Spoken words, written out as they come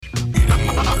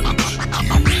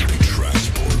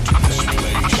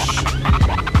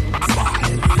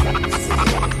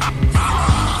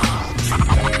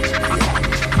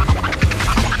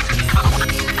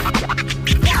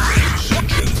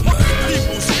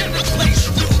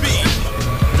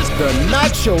the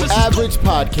Not So Average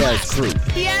podcast crew.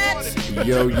 Yes.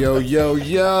 Yo, yo, yo,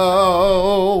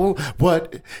 yo.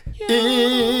 What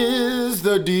is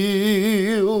the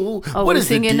deal? Oh, What we're is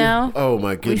the singing deal? now? Oh,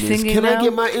 my goodness. Can I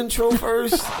get my intro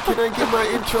first?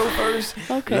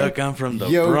 Okay. Look, I'm from the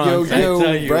Yo, Bronx. yo, yo. I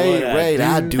tell you Right. what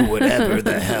I do whatever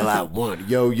the hell I want.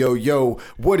 Yo, yo, yo.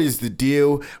 What is the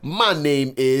deal? My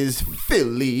name is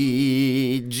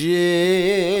Philly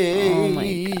J. Oh,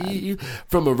 my God.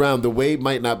 From around the way,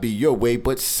 might not be your way,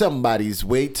 but somebody's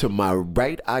way. To my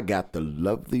right, I got the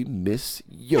lovely Miss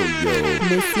Yo-Yo.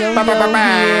 Miss Yo-Yo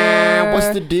here. What's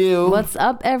the deal? What's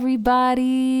up,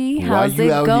 everybody? Why How's you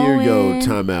it out going? here, yo?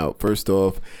 Time out. First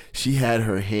off, she had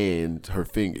her hand, her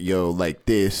finger, like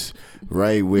this,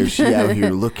 right where she out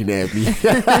here looking at me,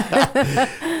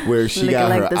 where she Looking got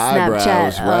like her the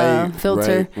eyebrows, Snapchat, right,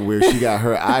 filter. right, where she got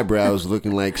her eyebrows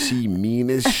looking like she mean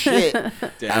as shit.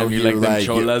 Damn, you like them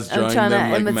cholas I'm drawing trying them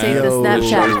to like imitate mad. the Yo,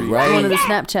 Snapchat, right? one of the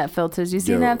Snapchat filters. You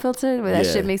seen Yo, that filter? Where that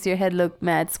yeah. shit makes your head look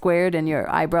mad squared and your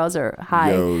eyebrows are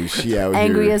high. Yo, she out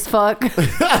Angry here as fuck.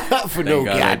 for no Thank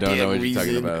God I goddamn don't know what reason.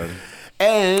 you're talking about.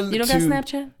 And You don't got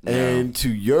Snapchat? And to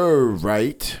your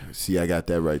right, see, I got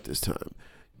that right this time.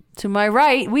 To my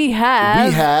right, we have...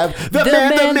 We have the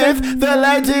man, the myth, the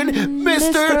legend,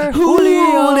 Mr. Mr.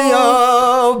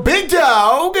 Julio. Big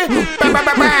dog.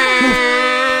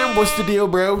 What's the deal,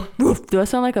 bro? Do I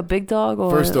sound like a big dog or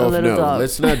First a off, little no. dog?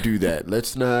 Let's not do that.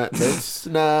 Let's not.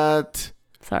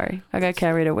 Sorry, I got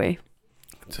carried away.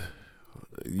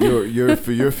 You're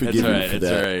forgiven It's for alright. It's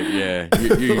that. alright.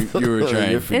 Yeah, you were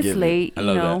trying. You're It's forgiven. late, I you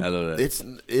love know. that. I love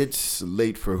that. It's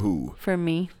late for who? For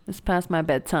me, it's past my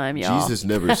bedtime, y'all. Jesus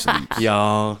never sleeps.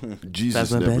 Y'all. Jesus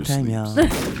That's my never bedtime,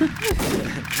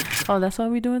 sleeps. Oh, that's what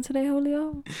we're doing today,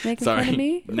 Julio? Making fun of Sorry.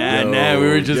 me? Nah. We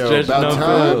were just judging about on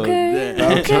time. Phil. Okay.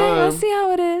 About Okay, I time. see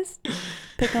how it is.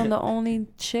 Pick on the only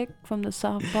chick from the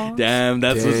South Bronx. Damn,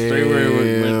 that's the straight where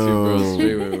we went to, bro. Damn.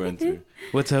 Straight where we went to.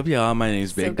 What's up, y'all? My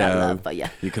name's Still Big got love Dog. for ya.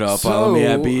 You could all follow me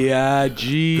at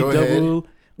BIG Go ahead. double.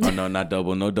 Oh no, not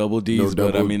double. No double D's, No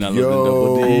but I double- mean I love Yo. the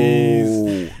double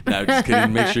D's. Nah, just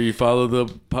kidding. Make sure you follow the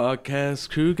podcast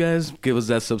crew, guys. Give us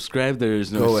that subscribe. There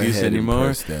is no Go excuse ahead and anymore.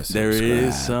 press that There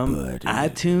is subscribe some button.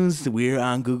 iTunes. We're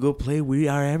on Google Play. We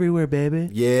are everywhere, baby.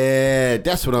 Yeah,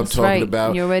 that's what I'm That's talking right.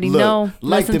 about. You already Look, know.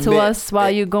 like Listen the to man- us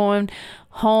while you're going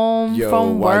home Yo,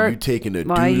 from while work. you taking a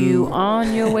while you doo.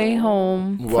 on your way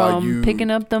home While from you- picking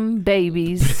up them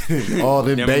babies. all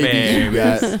them Them babies you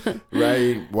babies. got,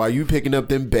 right? While you picking up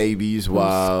them babies, From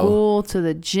while school to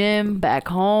the gym, back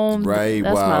home. right,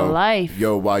 That's my while life.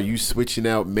 yo, while you switching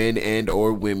out men and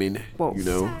or women, Whoa. you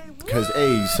know, because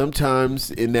hey,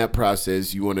 sometimes in that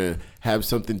process you want to have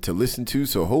something to listen to,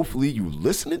 so hopefully you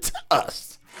listening to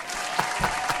us.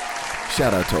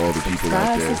 Shout out to all the people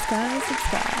out there. Subscribe.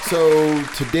 So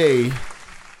today,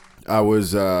 I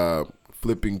was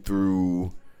flipping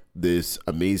through this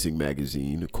amazing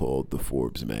magazine called the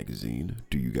Forbes magazine.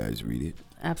 Do you guys read it?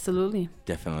 Absolutely.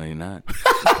 Definitely not.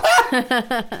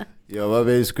 Yo, love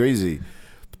it. It's crazy.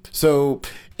 So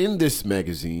in this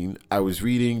magazine, I was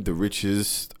reading the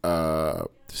richest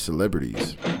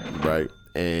celebrities, right?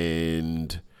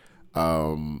 And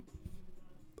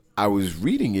I was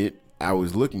reading it. I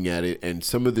was looking at it, and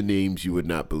some of the names you would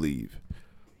not believe.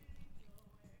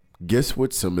 Guess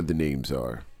what some of the names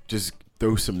are? Just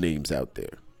throw some names out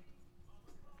there.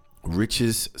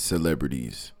 Richest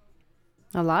celebrities.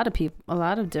 A lot of people. A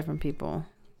lot of different people.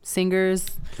 Singers.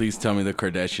 Please tell me the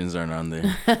Kardashians aren't on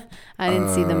there. I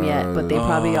didn't see them yet, but they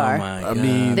probably Oh are. my I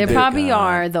mean, They They- probably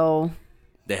are, though.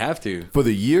 They have to. For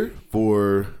the year?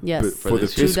 Yes. For the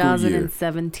this year? fiscal year.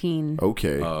 2017.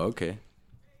 Okay. Oh, okay.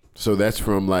 So that's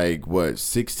from like what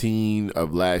 16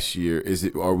 of last year. Is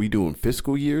it? Are we doing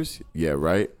fiscal years? Yeah,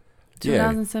 right. Yeah,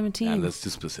 2017. Yeah, that's too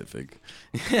specific.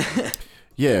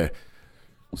 yeah.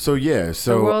 So the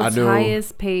so world's I know.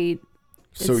 highest paid.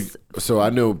 So it's so I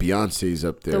know Beyonce's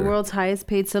up there. the world's highest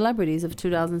paid celebrities of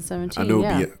 2017. I know.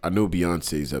 Yeah. I know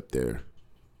Beyonce's up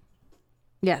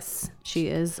Yes, she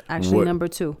is actually What- number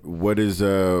 2. What is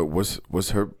what's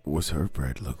her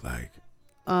bread look like?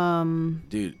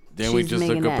 Dude, didn't we She's just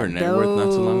look making up her that net worth not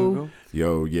too long dough. ago?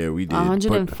 Yo, yeah, we did.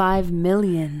 105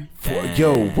 million.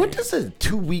 Yo, what does a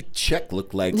 2-week check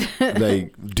look like?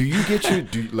 Like, do you get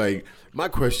your my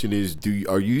question is,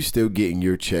 are you still getting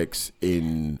your checks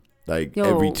in like Yo.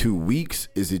 every 2 weeks?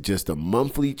 Is it just a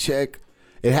monthly check?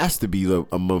 It has to be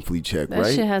a monthly check, That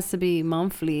right? shit has to be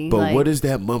monthly. But like, what does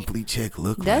that monthly check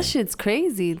look that like? shit's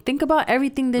crazy. Think about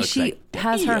everything that Looks she like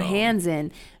has her damn. hands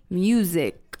in.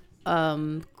 Music,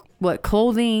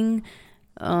 clothing,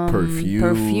 Perfume.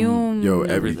 perfume. Yo,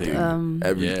 everything. Yeah,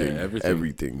 everything. everything.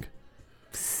 Everything.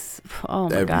 Oh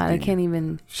my God, I can't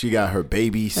even. She got her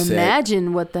baby set.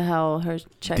 Imagine what the hell her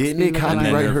checks. Didn't it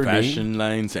copyright her her fashion name?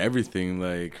 lines, everything,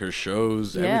 like her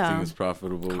shows, everything is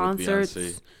profitable. Concerts,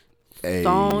 with Beyonce. Hey,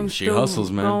 songs, she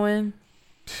hustles, man. Going.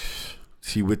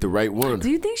 She with the right one. Do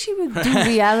you think she would do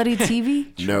reality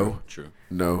TV? True.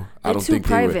 No, I don't too think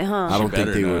private, they would. huh? I don't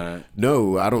think they not. would.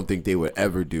 No, I don't think they would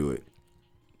ever do it.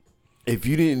 If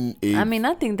you didn't, I mean,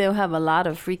 I think they'll have a lot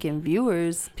of freaking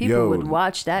viewers. People would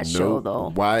watch that show,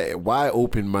 though.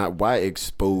 Why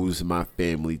expose my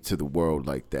family to the world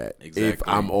like that? Exactly. If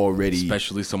I'm already,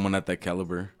 especially someone at that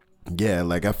caliber. Yeah,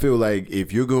 like I feel like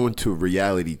if you're going to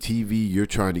reality TV, you're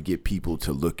trying to get people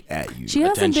to look at you. She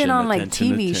hasn't been on like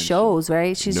TV shows,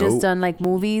 right? She's just done like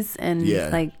movies and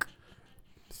like.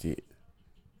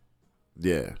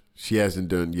 Yeah, she hasn't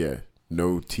done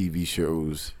no TV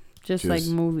shows. Just like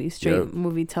movies, straight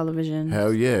movie television.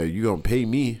 Hell yeah, you gonna pay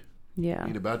me. Yeah.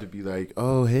 Ain't about to be like,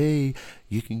 oh, hey,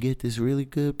 you can get this really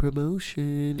good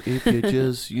promotion if you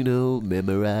just,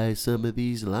 memorize some of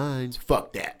these lines.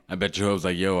 Fuck that. I bet Jehovah's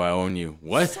like, yo, I own you.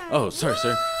 What? Oh, sorry,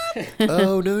 sir.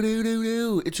 Oh,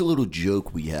 no. It's a little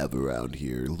joke we have around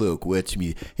here. Look, watch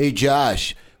me. Hey,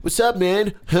 Josh. What's up,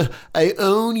 man? I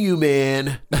own you,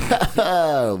 man.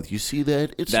 You see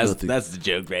that? Nothing. That's the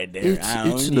joke right there.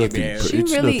 It's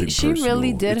nothing. She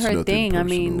really did her thing. Personal. I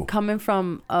mean, coming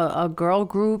from a girl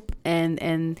group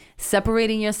and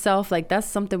separating yourself, like that's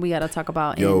something we got to talk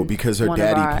about. Because her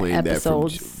daddy playing that from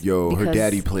her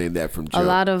daddy playing that from jump.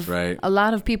 A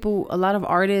lot of people, a lot of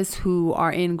artists who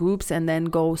are in groups and then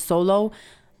go solo,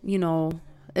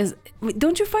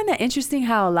 don't you find that interesting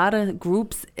how a lot of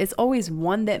groups, it's always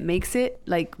one that makes it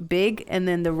like big and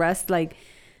then the rest like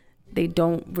they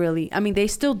don't really, I mean they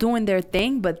still doing their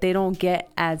thing but they don't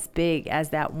get as big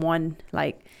as that one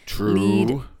like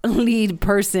lead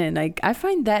person. Like I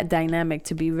find that dynamic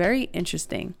to be very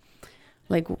interesting.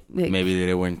 Like maybe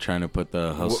they weren't trying to put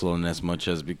the hustle in as much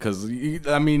as because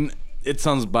I mean it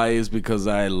sounds biased because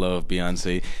I love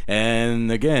Beyonce.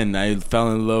 And again, I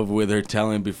fell in love with her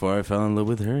talent before I fell in love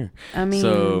with her. I mean...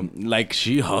 So, like,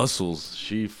 she hustles.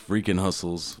 She freaking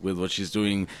hustles with what she's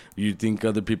doing. You think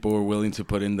other people were willing to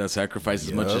put in that sacrifice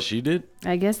as much as she did?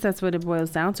 I guess that's what it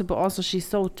boils down to. But also, she's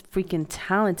so freaking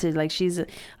talented. Like, she's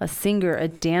a singer, a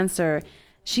dancer.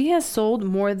 She has sold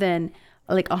more than...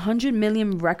 like 100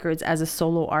 million records as a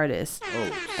solo artist.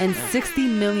 And 60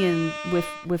 million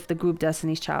with the group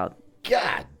Destiny's Child.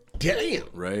 God damn.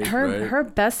 Right. Her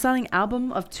best-selling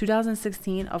album of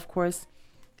 2016, of course,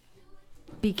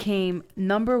 became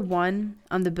 #1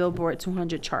 on the Billboard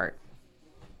 200 chart.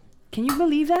 Can you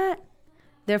believe that?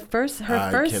 Her first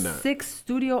 6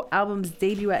 studio albums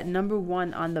debut at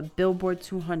 #1 on the Billboard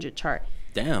 200 chart.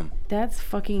 Damn. That's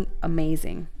fucking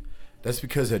amazing. That's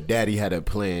because her daddy had a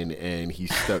plan and he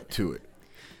stuck to it.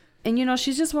 And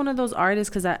she's just one of those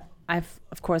artists because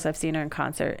I've seen her in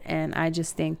concert and I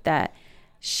just think that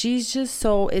she's just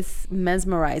it's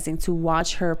mesmerizing to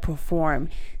watch her perform,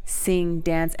 sing,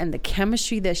 dance, and the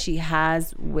chemistry that she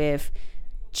has with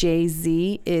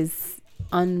Jay-Z is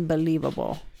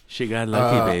unbelievable. She got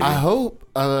lucky, baby. I hope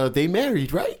they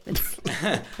married, right?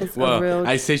 Well,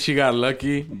 I say she got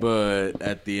lucky, but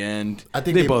at the end, I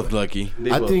think they both lucky.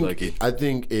 I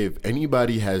think if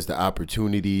anybody has the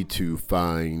opportunity to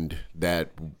find that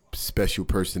special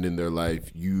person in their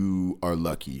life, you are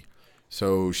lucky.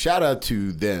 So shout out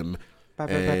to them. Shout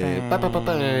out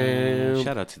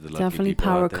to the lucky definitely people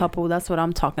power out there. couple. That's what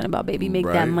I'm talking about, baby. Make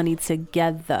that money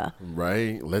together.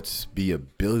 Right. Let's be a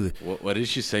billion. What did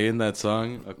she say in that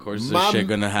song? Of course, this shit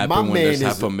gonna happen when there's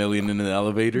 $500,000 in the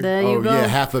elevator. There you go.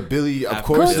 Yeah, $500 million. Of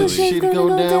course, the shit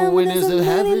go down when there's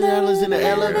 $500,000 in the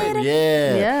elevator.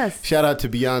 Yeah. Yes. Shout out to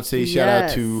Beyonce. Shout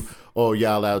out to all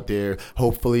y'all out there.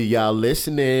 Hopefully, y'all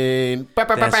listening. That's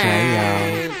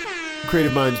right, y'all.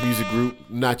 Creative Minds Music Group,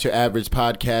 Not Your Average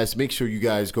Podcast. Make sure you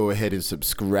guys go ahead and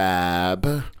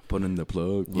subscribe. Put in the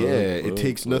plug. It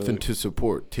takes nothing to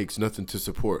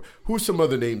support. Who's some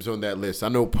other names on that list? I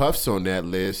know Puff's on that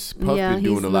list. Puff been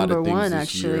doing a lot of things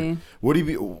this year. What do you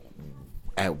be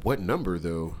at? What number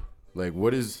though? Like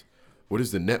what is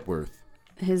the net worth?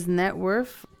 His net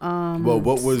worth. Well,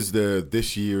 what was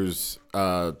this year's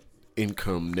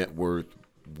income net worth?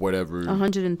 Whatever.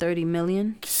 130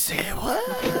 million. Say what?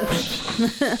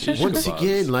 Once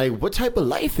again, like, what type of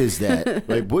life is that?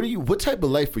 Like, what type of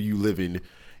life are you living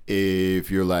if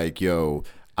you're like, yo,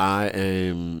 I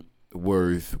am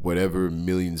worth whatever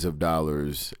millions of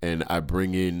dollars and I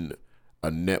bring in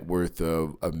a net worth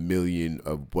of $1 million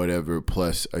of whatever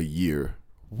plus a year?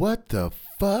 What the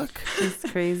fuck?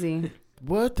 It's crazy.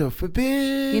 What the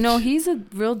forbid? You know, he's a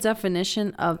real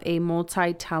definition of a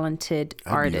multi-talented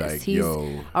artist. Like, he's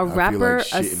yo, a rapper,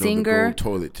 a on the singer, gold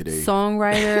toilet today.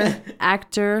 songwriter,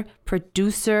 actor,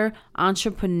 producer,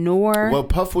 entrepreneur. Well,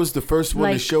 Puff was the first one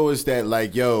to Like- show us that,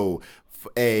 like, yo,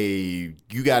 you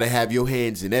got to have your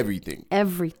hands in everything.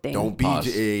 Everything. Don't be.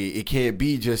 It can't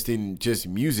be just in just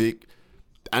music.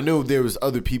 I know there was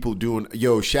other people doing.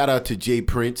 Yo, shout out to Jay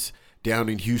Prince down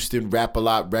in Houston, Rap A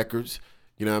Lot Records.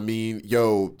 You know what I mean?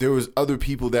 Yo, there was other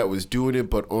people that was doing it,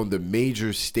 but on the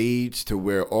major stage to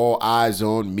where all eyes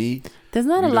on me. There's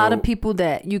not a lot of people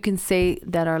that you can say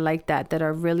that are like that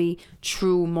are really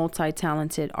true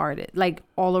multi-talented artists, like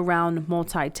all around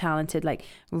multi-talented, like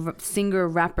singer,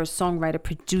 rapper, songwriter,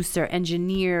 producer,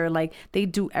 engineer, like they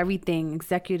do everything,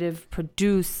 executive,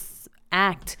 produce,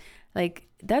 act, like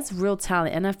that's real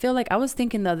talent. And I feel like I was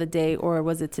thinking the other day, or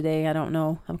was it today? I don't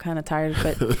know. I'm kind of tired,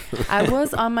 but I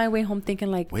was on my way home thinking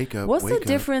like, what's the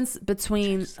difference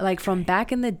between like from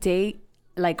back in the day,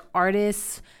 like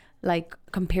artists, like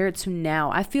compared to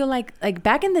now? I feel like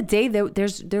back in the day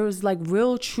there was like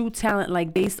real true talent,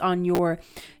 like based on your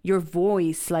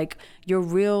voice, like your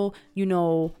real, you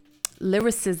know,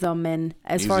 lyricism, and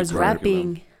as far as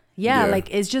rapping,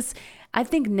 like it's just, I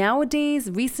think nowadays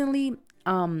recently,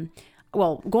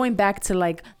 well, going back to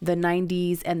like the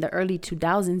 90s and the early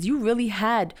 2000s, you really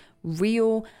had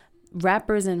real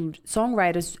rappers and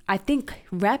songwriters, I think,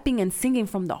 rapping and singing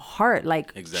from the heart,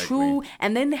 like true,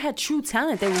 and then they had true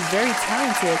talent. They were very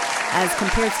talented as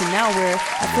compared to now, where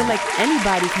I feel like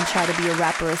anybody can try to be a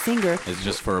rapper or singer. It's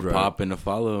just for a pop and a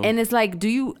follow. And it's like, do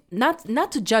you not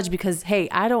to judge, because hey,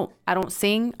 I don't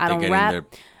sing, I don't rap.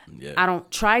 Yeah. I don't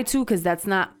try to, because that's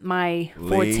not my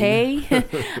forte.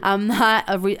 I'm not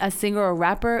a singer or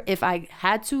rapper. If I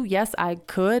had to, yes, I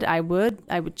could. I would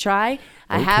try.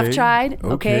 I have tried.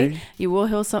 Okay. You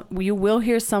will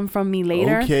hear some from me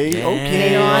later. Okay.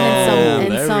 Later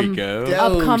on in some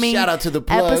upcoming shout out to the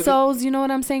plug. episodes. You know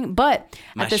what I'm saying? But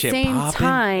My at the shit same poppin'.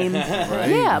 time,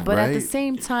 at right. the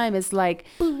same time, it's like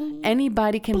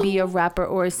anybody can be a rapper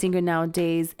or a singer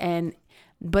nowadays,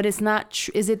 but it's not.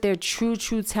 Is it their true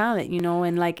talent? You know,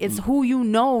 and like it's who you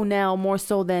know now more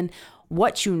so than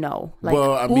what you know. Like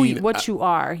what you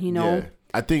are. You know. Yeah.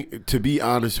 I think, to be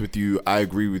honest with you, I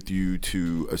agree with you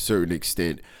to a certain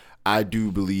extent. I do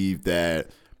believe that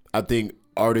I think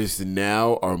artists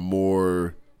now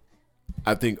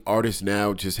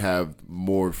just have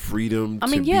more freedom. I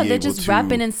mean, they're just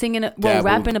rapping and singing. Well,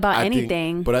 rapping about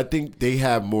anything. But I think they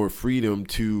have more freedom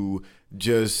to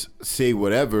just say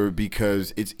whatever,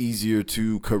 because it's easier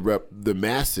to corrupt the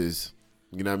masses.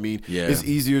 You know what I mean? Yeah. It's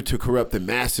easier to corrupt the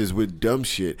masses with dumb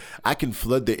shit. I can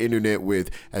flood the internet with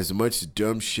as much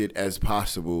dumb shit as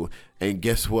possible, and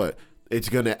guess what? It's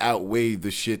gonna outweigh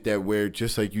the shit that where,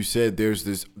 just like you said, there's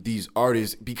these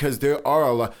artists, because there are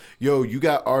a lot. Yo, you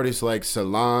got artists like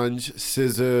Solange,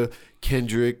 SZA,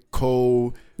 Kendrick,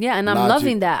 Cole. Yeah, and I'm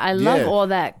loving that. I love all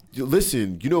that.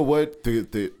 Listen, you know what?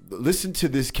 Listen to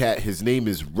this cat. His name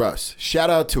is Russ. Shout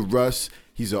out to Russ.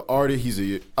 He's an artist. He's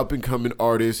a up and coming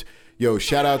artist. Yo,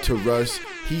 shout out to Russ.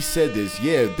 He said this.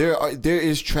 Yeah, there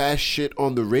is trash shit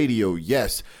on the radio,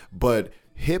 yes, but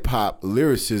hip hop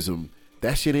lyricism,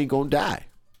 that shit ain't gonna die.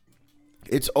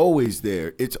 It's always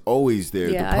there. It's always there.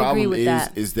 Yeah, the problem I agree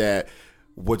with is that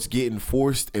what's getting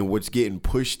forced and what's getting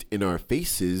pushed in our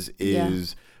faces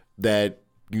is that,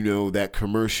 you know, that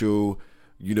commercial,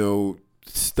 you know,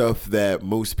 stuff that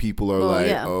most people are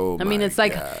oh I mean, it's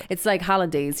like God. It's like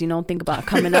holidays, you know, think about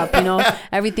coming up, you know,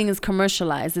 everything is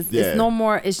commercialized. It's no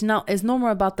more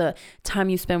about the time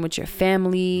you spend with your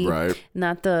family, right?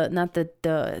 Not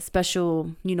the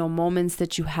special, you know, moments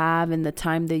that you have and the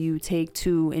time that you take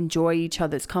to enjoy each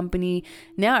other's company.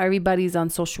 Now everybody's on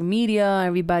social media.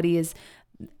 Everybody is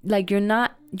like, you're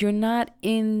not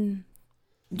in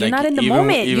the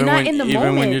moment. You're not in the moment.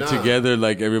 Even when you're together,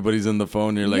 like everybody's on the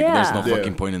phone. You're like, there's no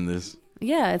fucking point in this.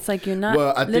 Yeah, it's like you're not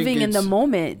living in the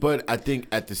moment. But I think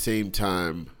at the same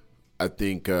time, I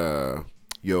think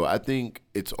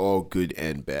it's all good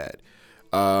and bad.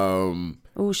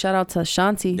 Oh, shout out to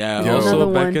Shanti. Yeah, another also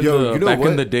one. Back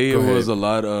in the day, it was a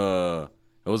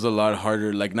lot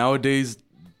harder. Like nowadays,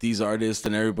 these artists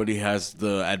and everybody has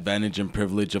the advantage and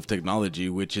privilege of technology,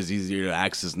 which is easier to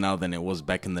access now than it was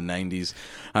back in the 90s.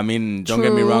 I mean, don't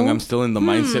get me wrong, I'm still in the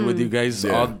mindset with you guys.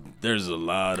 Yeah. There's a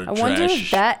lot of I trash wonder if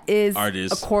that is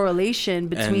artists. a correlation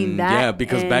between and, that. Yeah,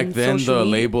 because back then the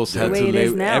labels had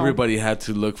to everybody had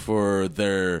to look for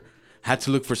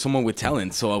someone with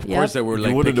talent. So of course they were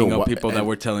like picking up people that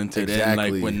were talented. Exactly. And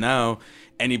like when now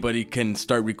anybody can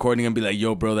start recording and be like,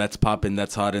 yo, bro, that's popping,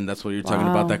 that's hot, and that's what you're talking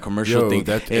about, that commercial thing.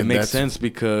 It makes sense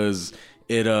because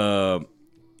it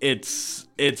it's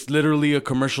literally a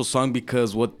commercial song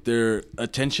because what their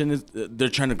attention is, they're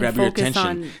trying to grab your focus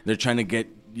attention. on- They're trying to get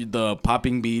the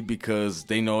popping beat because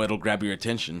they know it'll grab your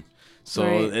attention. So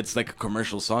Right. it's like a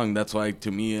commercial song. That's why,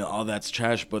 to me, all that's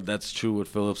trash. But that's true what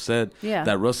Philip said. Yeah.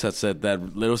 That Russ had said,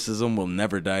 that lyricism will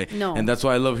never die. No. And that's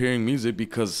why I love hearing music,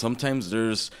 because sometimes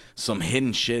there's some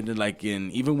hidden shit, like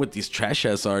even with these trash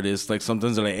ass artists, like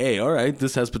sometimes they're like, hey, all right,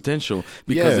 this has potential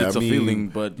because it's a feeling.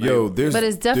 But But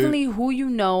it's definitely who you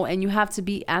know, and you have to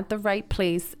be at the right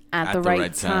place at the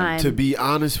right time. To be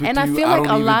honest with and you, I feel like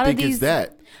don't a even lot think of these. it's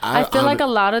that. I feel like a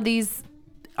lot of these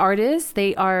artists,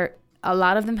 a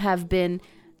lot of them have been,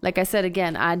 like I said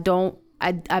again, I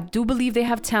do believe they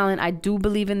have talent. I do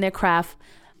believe in their craft,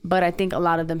 but I think a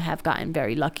lot of them have gotten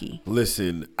very lucky.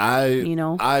 Listen,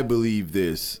 I believe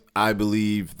this. I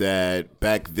believe that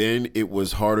back then it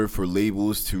was harder for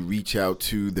labels to reach out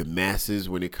to the masses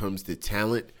when it comes to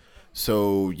talent.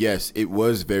 So yes, it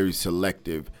was very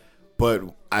selective. But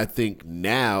I think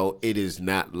now it is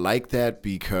not like that,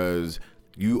 because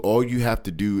all you have to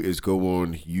do is go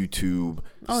on YouTube,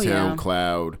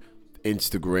 SoundCloud,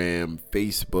 Instagram,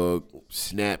 Facebook,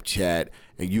 Snapchat,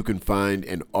 and you can find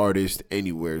an artist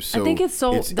anywhere. So I think it's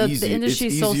the industry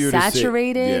is so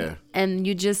saturated, and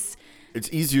it's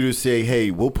easier to say,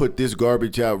 hey, we'll put this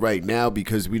garbage out right now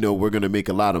because we know we're going to make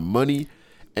a lot of money,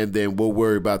 and then we'll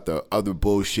worry about the other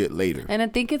bullshit later. And I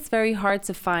think it's very hard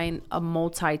to find a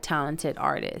multi-talented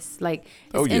artist. Like,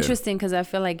 it's interesting because I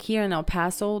feel like here in El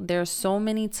Paso, there are so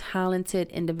many talented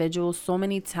individuals, so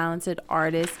many talented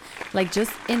artists, like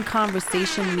just in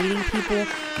conversation, meeting people.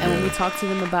 And when we talk to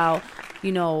them about,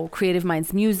 Creative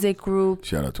Minds Music Group,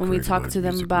 shout out to when we Creative talk Minds to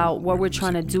them Music about Group, what we're music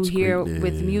trying to do means here greatness.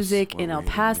 with music in El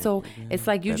Paso, it's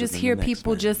like you just hear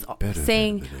people just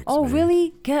saying, oh,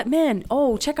 really?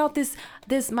 Check out this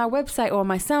my website or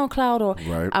my SoundCloud or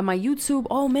on my YouTube.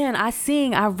 Oh man, I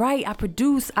sing, I write, I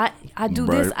produce, I do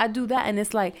this, I do that. And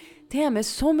it's like, damn, there's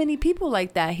so many people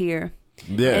like that here.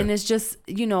 Yeah. And it's just,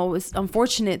 it's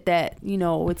unfortunate that,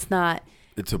 it's not.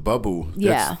 It's a bubble.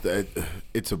 Yeah.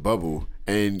 It's a bubble.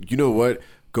 And you know what?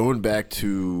 Going back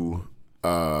to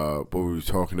what we were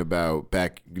talking about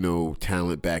back,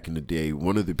 talent back in the day,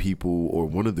 one of the people or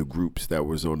one of the groups that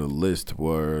was on the list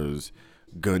was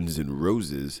Guns N'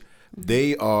 Roses.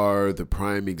 They are the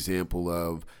prime example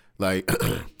of, like,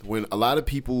 when a lot of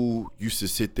people used to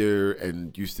sit there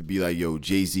and used to be like, yo,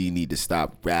 Jay-Z need to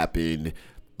stop rapping.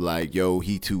 Like, yo,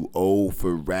 he too old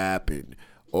for rap and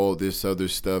all this other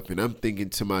stuff. And I'm thinking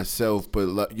to myself,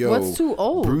 but yo, what's too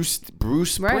old? Bruce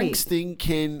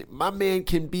Springsteen my man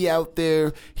can be out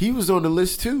there. He was on the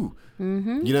list too.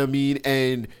 Mm-hmm. You know what I mean?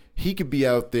 And he could be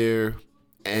out there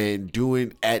and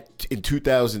doing in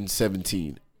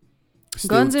 2017.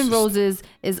 Guns N' Roses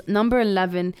is number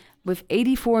 11 with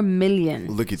 84 million.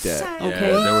 Look at that. Yeah, Okay.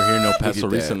 they were here in El Paso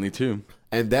recently too.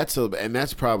 And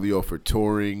that's probably all for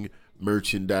touring,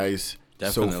 merchandise,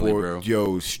 Definitely, so forth. bro.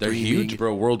 Yo, they're streaming. huge,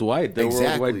 bro. Worldwide, they're a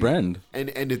worldwide brand. And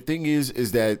the thing is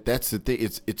that's the thing.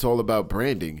 It's all about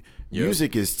branding. Yep.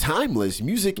 Music is timeless.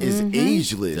 Music is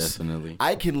ageless. Definitely.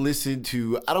 I can listen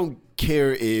to. I don't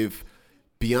care if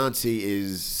Beyonce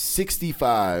is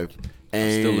 65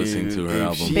 and still listening to her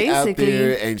album. She out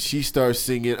there and she starts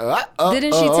singing.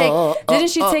 Didn't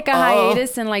she take a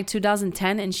hiatus in like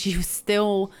 2010, and she was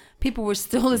still. People were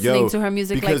still listening to her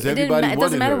music. Like it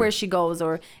doesn't matter where she goes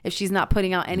or if she's not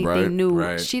putting out anything new.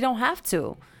 Right. She don't have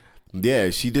to.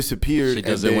 Yeah, she disappeared. She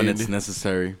does it when it's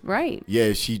necessary. Right.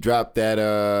 Yeah, she dropped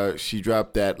that. She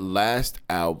dropped that last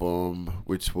album,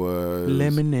 which was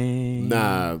Lemonade.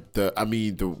 Nah,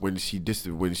 when she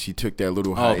took that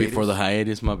little hiatus. Oh, before the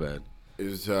hiatus, my bad. It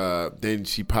was then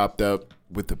she popped up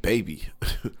with the baby.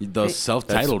 The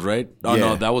self-titled, right? Oh yeah.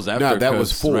 no, that was after. No, that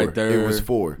was 4. Right there, it was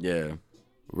 4. Yeah.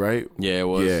 Right? Yeah, it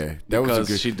was. Yeah, that was a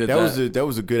good. She did that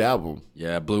was a good album.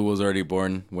 Yeah, Blue was already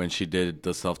born when she did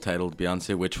the self-titled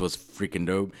Beyonce, which was freaking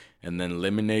dope. And then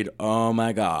Lemonade, oh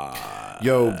my god.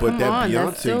 Yo, but that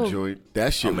Beyonce joint,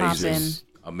 that shit was just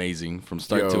amazing from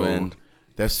start to end.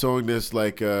 That song that's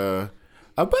like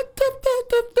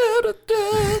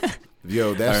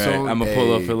Yo, that song. I'm gonna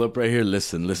pull up Philip right here.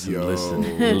 Listen, Linda.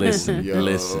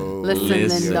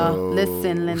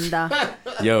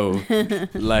 Yo,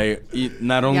 like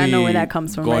not only. I know where that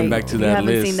comes from. Going back to that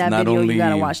list. Seen that not video, only you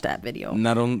gotta watch that video.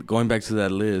 Going back to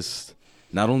that list.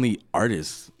 Not only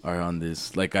artists are on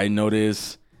this. Like I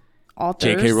noticed.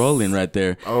 Authors. J.K. Rowling right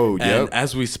there. Oh, yeah. And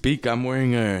as we speak, I'm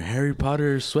wearing a Harry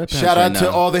Potter sweatpants. Shout out to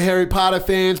all the Harry Potter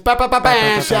fans. Shout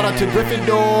out to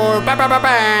Gryffindor.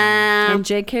 And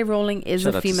J.K. Rowling is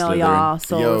a female, y'all.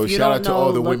 So yo, if you shout don't out to know,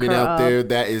 all the look women her out up. there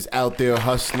that is out there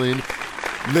hustling.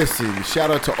 Listen, shout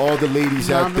out to all the ladies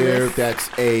out there. That's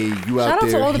you out Shout out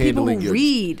there to all the people handling who your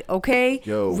read, okay?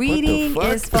 Yo, what the reading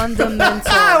fuck? is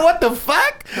fundamental. What the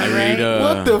fuck? I read.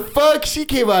 What the fuck? She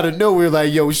came out of nowhere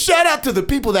like, yo, shout out to the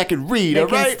people that can read, They all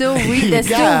can right? still read. They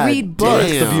still God read books.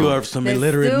 The rest of you are some They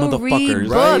illiterate still motherfuckers. read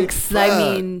Right? books. I Fuck.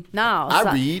 mean, no.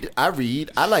 I read.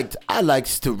 I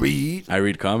likes to read. I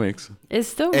read comics. It's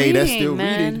still Hey, reading, that's still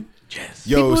man. reading. Yes.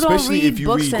 Yo, People don't especially read if you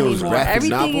books read those anymore. graphic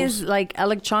Everything novels. is like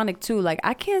electronic too. Like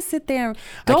I can't sit there. I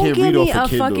Don't can't give read me off a a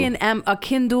Kindle. fucking a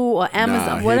Kindle or Amazon,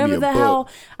 hand whatever me a the book. hell.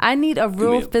 I need a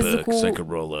real me a book physical so I can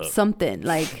roll up. something.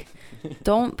 Like,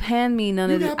 don't hand me none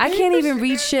of You this. got I can't papers? even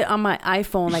read shit on my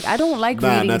iPhone. Like I don't like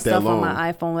Nah, reading not that stuff on long.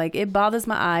 my iPhone. Like it bothers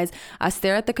my eyes. I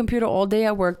stare at the computer all day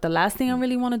at work. The last thing I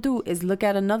really want to do is look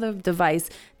at another device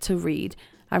to read.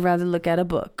 I'd rather look at a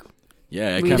book.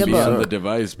 Yeah, I Read can't a be book. on the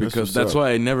device because what's that's up.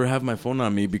 why I never have my phone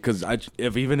on me because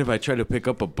even if I try to pick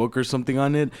up a book or something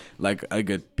on it, like I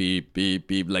get beep, beep,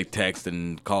 beep, like text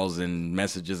and calls and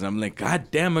messages. And I'm like,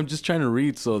 God damn, I'm just trying to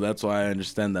read. So that's why I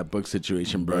understand that book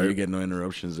situation, bro. Right. You get no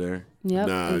interruptions there. Yep,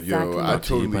 Nah, exactly. yo, I Brought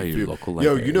to you by totally your feel. local Yo,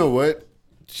 library. you know what?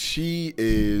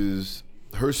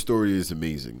 Her story is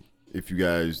amazing. If you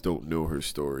guys don't know her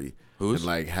story, Whose? and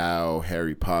like how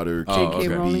Harry Potter Oh, came okay.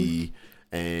 to Rowling. be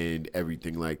and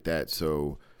everything like that.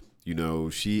 So, you know,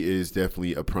 she is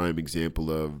definitely a prime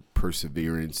example of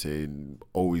perseverance and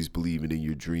always believing in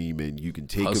your dream. And you can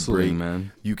take a Hustling, break,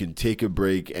 man. You can take a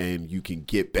break, and you can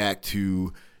get back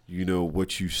to, you know,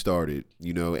 what you started,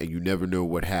 you know, and you never know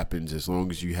what happens. As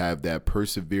long as you have that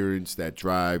perseverance, that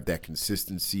drive, that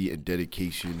consistency and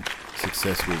dedication,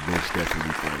 success will most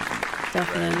definitely find you.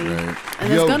 Definitely. Right. And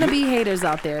there's Yo, going to you- be haters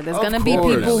out there. There's Of going to be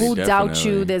course. people who doubt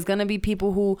Definitely. you. There's going to be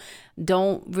people who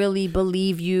don't really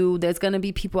believe you. There's going to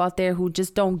be people out there who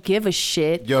just don't give a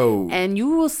shit. Yo. And you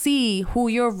will see who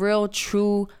your real,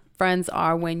 true friends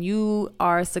are when you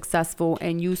are successful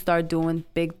and you start doing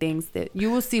big things. That you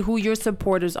will see who your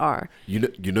supporters are. You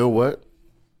know what?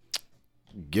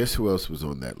 Guess who else was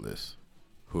on that list?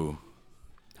 Who?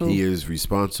 He is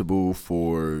responsible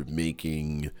for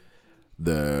making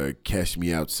the Cash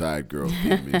Me Outside girl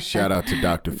famous. Shout out to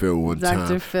Dr. Phil one time.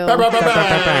 Dr. Phil. It's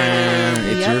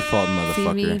Yep. your fault,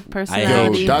 motherfucker. TV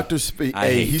personality. Yo, Dr. I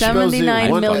Hey, hate he you. spells it 79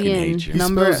 one, million. hate you. he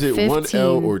Number spells it 15. one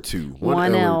L or two.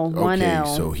 One L, okay, one L.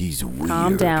 so he's weird.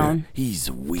 Calm down. He's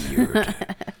weird.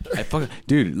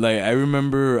 Dude, like I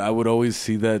remember I would always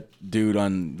see that dude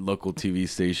on local TV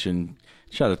station.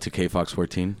 Shout out to K Fox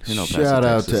 14 in El Paso, Shout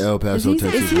out Texas. to El Paso, Is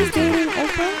Texas. he dating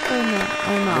Oprah or not?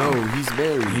 Oh, no. No, he's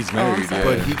married. He's I'm married, sorry. yeah.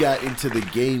 But he got into the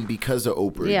game because of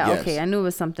Oprah. Yeah, yes. okay. I knew it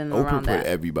was something Oprah around put that.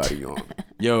 everybody on.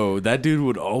 Yo, that dude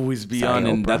would always be Sorry, on,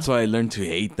 and Oprah. that's why I learned to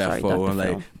hate that Sorry, fool. Dr. I'm like,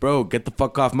 Phil. bro, get the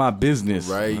fuck off my business.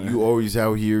 Right? You always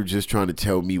out here just trying to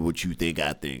tell me what you think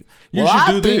I think. You well, should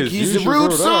I do think this. he's You a should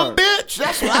rude do son that. bitch.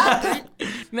 That's what I think.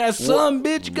 That son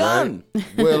bitch gun. Right?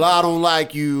 Well, I don't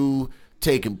like you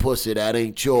taking pussy that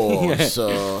ain't yours,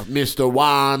 Mr.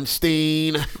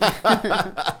 Weinstein.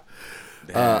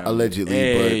 Allegedly.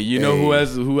 Hey, but, you know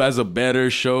who has a better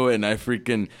show, and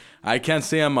I can't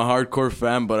say I'm a hardcore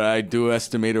fan, but I do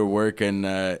estimate her work,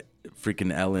 and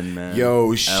freaking Ellen, man.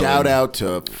 Yo, shout out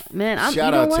to Man, you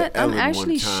shout know out to what? I'm Ellen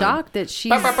actually one time. shocked that she's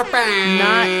not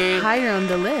higher on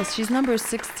the list. She's number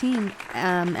 16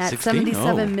 at 16?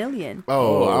 77 million. I'm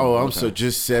okay. so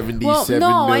just 77 Well, million.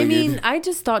 no, I mean, I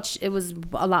just thought it was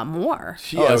a lot more.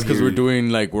 She Oh, out that's because here- we're doing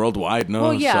like worldwide, no?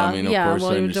 Well, yeah, So, I mean, of yeah. course,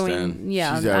 Well, I you're understand. doing,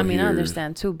 yeah. She's out I mean, I here-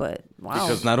 understand too, but wow.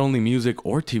 Because not only music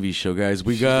or TV show, guys,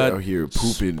 we She's got out here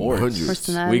pooping sports. hundreds.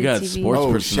 Personality We got TV. sports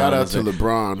Oh, shout out personalities. to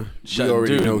LeBron. We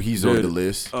already know he's on the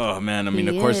list. Oh man, I mean,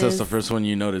 He of course, that's is. the first one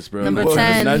you notice, bro. Number Well,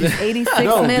 10, not- he's 86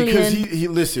 No, million. because he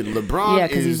listen, LeBron Yeah,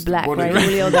 because is he's black, one right, of the,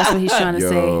 Julio? That's what he's trying to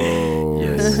say. Yo.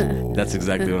 Yes, that's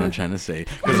exactly what I'm trying to say.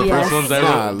 Because the Yes. first ones I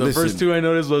Nah, the listen. first two I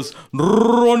noticed was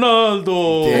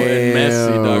Ronaldo and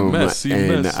Messi, dog. Messi,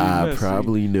 and Messi, I Messi.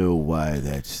 probably know why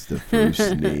that's the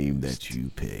first name that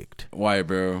you picked. Why,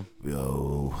 bro?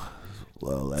 Yo,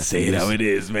 well, that's Say it how it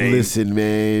is, man. Listen,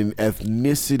 man,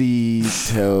 ethnicity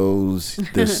tells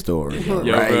the story. Yo,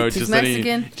 right? bro, He's just letting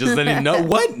Mexican. just letting no.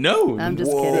 What? No. I'm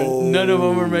just Whoa. kidding. None of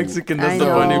them are Mexican. That's I the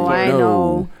know, funny part. I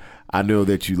know. I know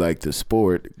that you like the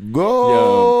sport. Yo,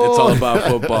 Go. it's all about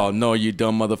football. No, you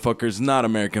dumb motherfuckers. Not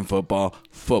American football.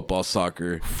 Football,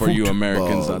 soccer. For you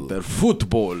Americans out there.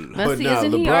 Football. But Messi, nah,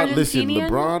 isn't he LeBron. Listen, Argentinian?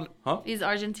 LeBron. He's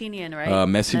Argentinian, right?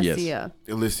 Messi, yes. yeah.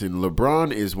 Listen,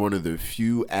 LeBron is one of the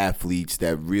few athletes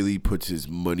that really puts his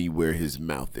money where his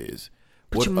mouth is.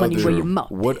 Put your money where your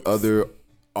mouth What is. other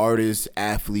artist,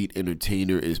 athlete,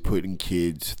 entertainer is putting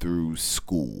kids through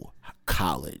school,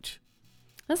 college?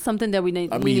 That's something that we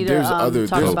need. I we mean, need there's to, other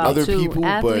talk there's about other too. people,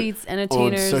 Athletes, but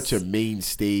entertainers. on such a main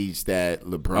stage that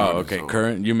LeBron. Oh, okay. is on.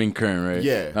 Current. You mean current, right?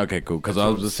 Yeah. Okay, cool. Because That's I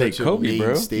was on just say such a Kobe, main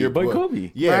bro. stage. Your boy Well,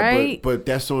 Kobe. Yeah, Right? but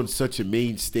that's on such a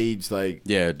main stage. Like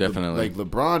Yeah, definitely. Like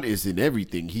LeBron is in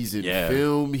everything. He's in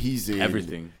film. He's in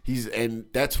everything. And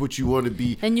that's what you want to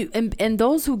be. And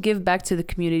those who give back to the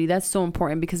community, that's so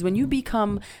important, because when you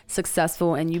become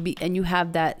successful and you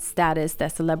have that status,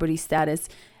 that celebrity status,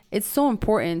 it's so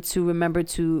important to remember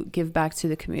to give back to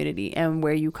the community and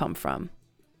where you come from.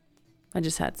 I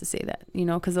just had to say that,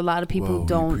 because a lot of people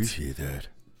don't appreciate that.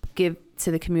 give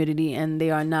to the community, and they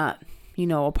are not,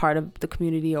 a part of the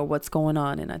community or what's going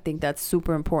on. And I think that's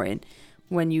super important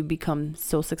when you become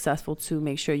so successful, to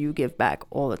make sure you give back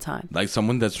all the time. Like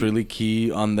someone that's really key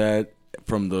on that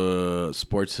from the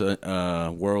sports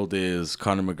world is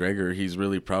Conor McGregor. He's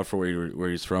really proud for where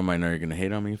he's from. I know you're gonna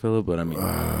hate on me, Philip, but I mean,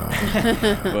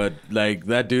 but like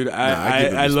that dude,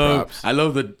 I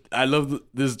love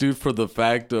this dude for the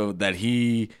fact of that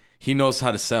he knows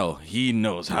how to sell. He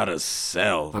knows how to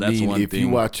sell. That's one thing. If you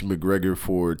watch McGregor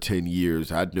for 10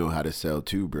 years, I'd know how to sell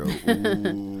too, bro.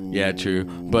 Ooh. Yeah, true.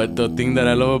 But the thing that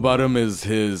I love about him is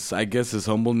his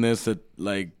humbleness. That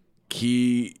like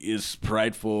he is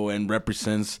prideful and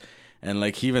represents, and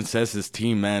like he even says his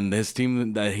team, man, his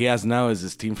team that he has now is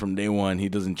his team from day one. He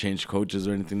doesn't change coaches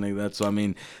or anything like that. So I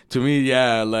mean, to me,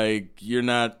 yeah, like you're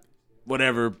not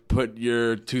whatever, put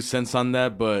your 2 cents on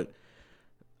that, but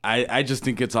I just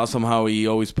think it's awesome how he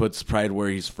always puts pride where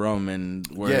he's from and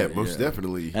where. Yeah, most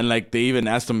definitely. And like they even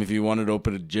asked him if he wanted to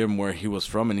open a gym where he was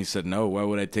from, and he said no. Why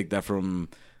would I take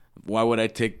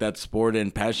that sport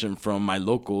and passion from my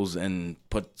locals and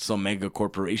put some mega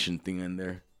corporation thing in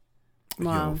there?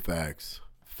 Wow. Yo,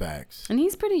 facts. And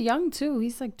he's pretty young too.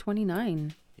 He's like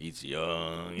 29. He's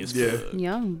young.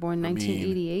 Young, born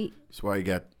 1988. That's why he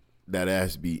got that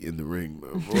ass beat in the ring,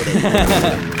 bro.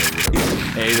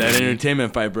 Hey, that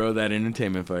entertainment fight, bro. That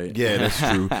entertainment fight. Yeah, that's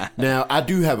true. Now, I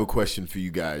do have a question for you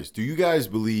guys. Do you guys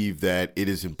believe that it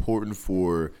is important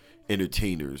for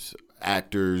entertainers,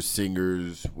 actors,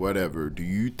 singers, whatever? Do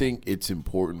you think it's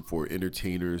important for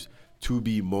entertainers to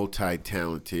be to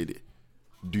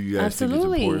Do you guys think it's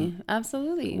important?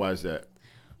 Absolutely. Why is that?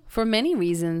 For many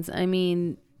reasons. I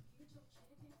mean,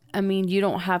 you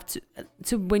don't have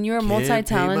to when you're a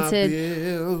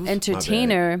multi-talented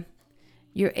entertainer,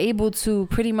 you're able to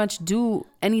pretty much do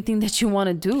anything that you want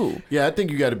to do. Yeah, I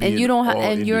think you got to be. And you don't have, and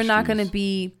industries. You're not going to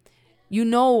be,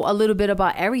 a little bit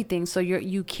about everything. So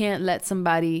you can't let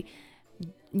somebody,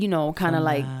 kind of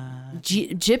like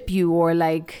gyp you or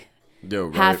like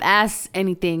half-ass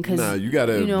anything. Cause you got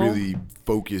to really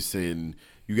focus and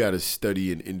you got to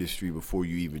study an industry before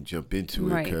you even jump into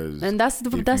it. Right. Cause and that's the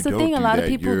thing. A lot of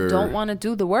people don't want to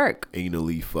do the work.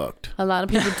 Anally fucked. A lot of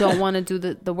people don't want to do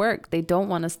the work. They don't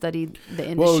want to study the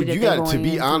industry. Well, that you they're got to going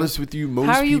be into. honest with you. Most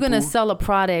How are you people, going to sell a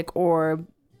product or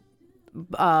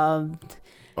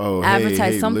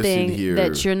advertise hey, something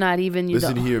that you're not even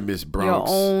listen here, Miss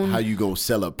Bronx. How you gonna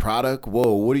sell a product?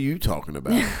 Whoa, what are you talking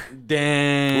about?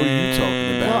 Damn. What are you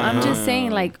talking about? Well, I'm just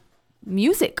saying, like,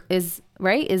 music is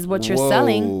what you're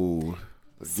selling.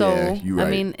 So yeah, you're right.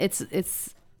 I mean,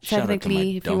 it's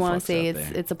technically, if you want to say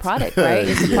it's a product, Yeah. right?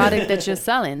 It's a product that you're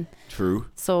selling. True.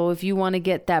 So if you want to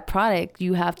get that product,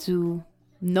 you have to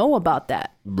know about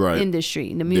that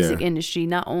industry, the music industry.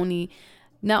 Not only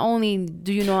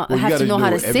do you have to know how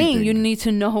to sing, you need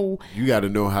to know. You got to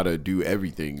know how to do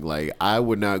everything. Like, I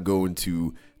would not go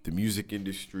into the music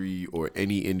industry or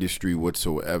any industry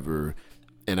whatsoever,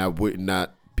 and I would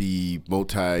not be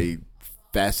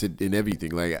multifaceted in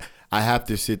everything. Like, I have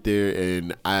to sit there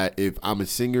and if I'm a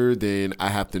singer, then I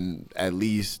have to at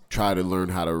least try to learn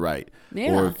how to write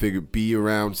or be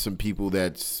around some people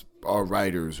that's are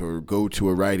writers or go to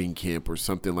a writing camp or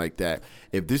something like that.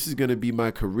 If this is going to be my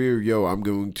career, I'm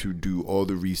going to do all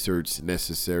the research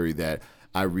necessary that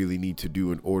I really need to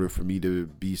do in order for me to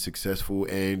be successful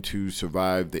and to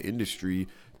survive the industry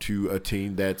to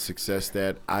attain that success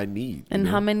that I need. And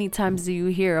how many times do you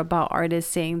hear about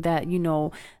artists saying that,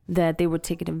 that they were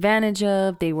taken advantage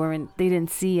of, they didn't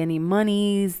see any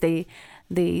monies, they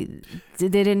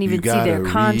didn't even see their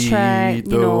contract.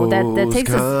 That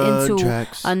takes us into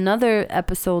another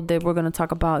episode that we're going to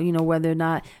talk about, whether or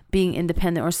not being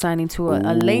independent or signing to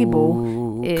a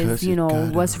label is,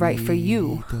 what's right for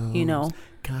you,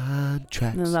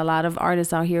 Contracts. There's a lot of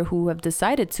artists out here who have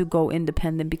decided to go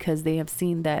independent because they have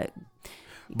seen that.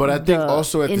 But I think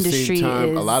also at the same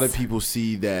time, a lot of people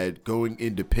see that going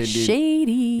independent,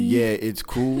 shady. Yeah, it's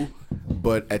cool.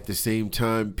 But at the same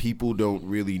time, people don't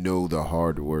really know the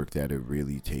hard work that it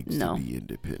really takes to be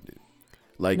independent.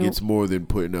 Like Nope. it's more than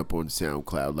putting up on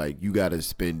SoundCloud. Like you gotta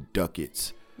spend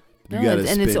ducats. You No, gotta and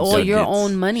spend it's all your ducats,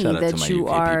 own money Shout out to that my you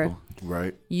UK are people.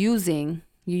 right? using.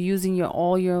 You're using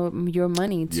your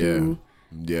money to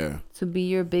Yeah. to be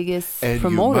your biggest And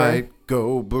promoter. you might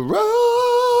go broke.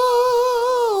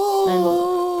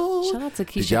 Shout out to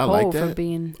Did Keisha y'all Cole like for that?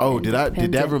 being. Oh, did that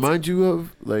independent. remind you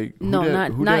of like? Who No,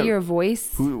 that, who not that, your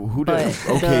voice. Who but that?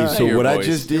 Okay, the- so Your what I voice-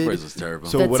 just your did. voice was terrible.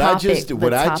 So The what topic, I just the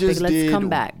what I topic. just Let's did. come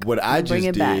back. What I Bring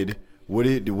just it back. did. What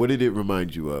did it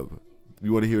remind you of?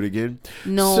 You want to hear it again?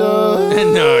 No.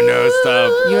 No,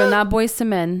 stop. You're not Boys to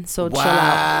Men, so chill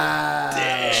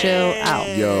out. Chill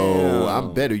out. Yo,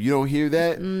 I'm better. You don't hear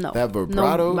that? No. That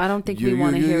vibrato? No, I don't think we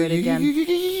wanna hear it again.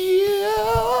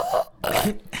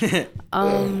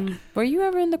 Were you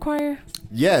ever in the choir?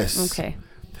 Yes. Okay.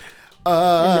 In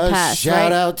the past, shout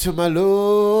right? out to my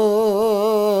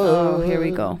Lord. Oh, here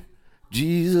we go.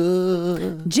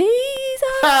 Jesus. Jesus.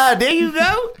 Ah, there you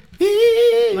go.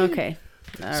 Okay.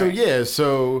 All So right.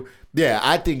 yeah,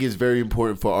 I think it's very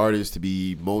important for artists to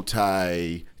be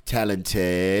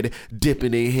multi-talented,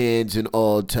 dipping their hands in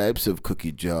all types of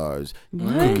cookie jars.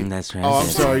 That's right. Oh, I'm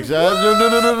sorry.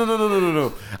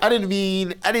 No. I didn't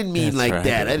mean That's like right.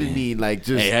 that. I didn't mean like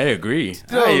just. Hey, I agree.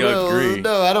 No, I agree.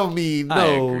 No, I don't mean I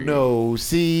agree. no.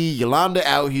 See, Yolanda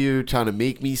out here trying to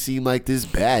make me seem like this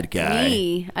bad guy.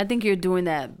 Me, I think you're doing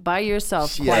that by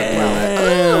yourself Yeah. quite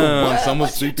well. Oh, what?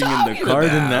 Someone's What you sleeping in the talking car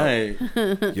about? tonight.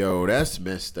 Yo, that's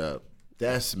messed up.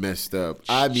 That's messed up.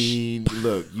 I mean,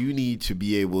 look, you need to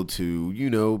be able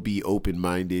to, be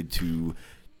open-minded to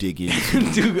dig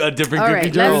into. Do a different All cookie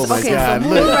right, jar. Oh my okay, God,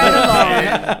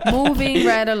 so moving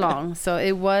right along. So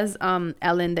it was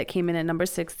Ellen that came in at number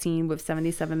 16 with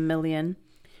 77 million.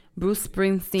 Bruce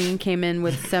Springsteen came in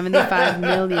with 75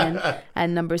 million at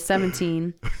number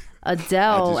 17.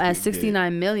 Adele at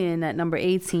 69 million at number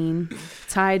 18,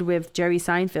 tied with Jerry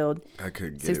Seinfeld, I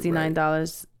couldn't get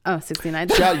 $69. Oh,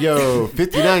 $69. Shout, yo,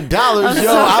 $59. Yo, sorry.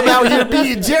 I'm out here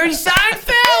being Jerry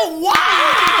Seinfeld. What?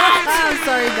 I'm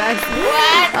sorry, guys.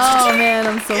 What? Oh man,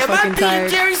 I'm so Am I fucking being tired.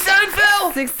 Jerry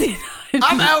Seinfeld? 69.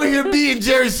 I'm out here being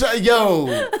Jerry Seinfeld. Yo,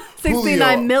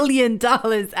 $69 million,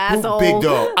 asshole. Big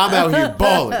dog, I'm out here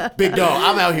balling. Big dog,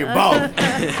 I'm out here balling.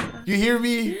 You hear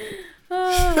me?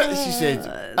 She said,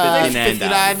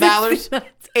 $59,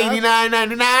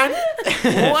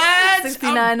 $89.99. What?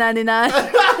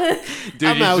 $69.99. Dude,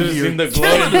 I'm you out just here. seen the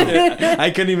glow. I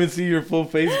couldn't even see your full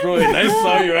face, bro, and I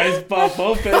saw your eyes pop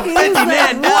open.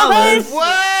 $59.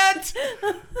 What?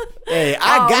 Hey,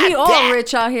 I got we all that.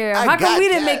 rich out here. I How come got we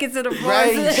didn't that. make it to the front?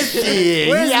 Right? Shit,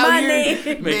 Where's he out my here-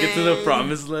 name? Make it to the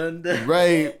promised land.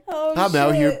 Right. Oh, I'm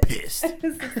out here shit. pissed.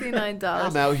 $69.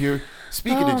 I'm out here.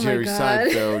 Speaking Oh, of my Jerry God.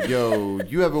 Seinfeld, yo,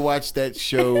 you ever watch that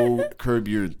show Curb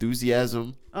Your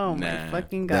Enthusiasm? Oh my Nah.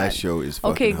 fucking God. That show is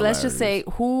fucking Okay, let's just say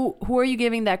hilarious. who are you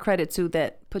giving that credit to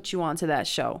that put you onto that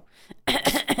show?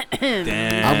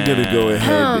 Damn. I'm gonna go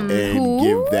ahead and who?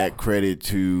 give that credit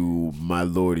to my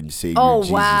Lord and Savior Oh,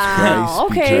 Jesus wow.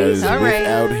 Christ. Okay, Because all right.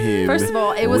 without him, First of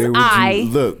all, it was where would I,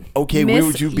 look. Okay, where Miss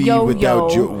would you be Yo-Yo,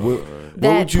 without where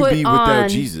That would you put be without on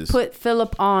Jesus? put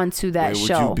Philip on to that Where would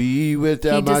show. you be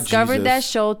without He my discovered Jesus? that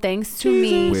show thanks to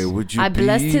me. Where would you I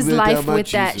blessed be his without life my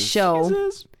with that Jesus?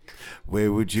 show.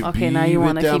 Where would you Okay, be now you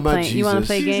wanna without keep my playing- you wanna Jesus?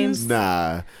 play games?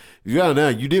 Nah. No,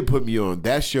 you did put me on.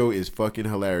 That show is fucking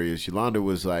hilarious. Yolanda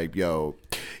was like, yo,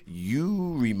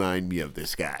 you remind me of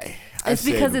this guy. I It's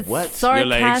because said, it's what? You're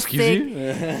like, sarcastic, excuse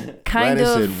you? kind Right, I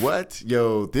of. said, what?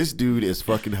 Yo, this dude is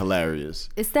fucking hilarious.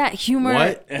 It's that humor.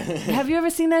 What? Have you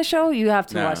ever seen that show? You have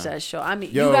to Nah. watch that show. I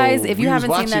mean, Yo, you guys, if we you was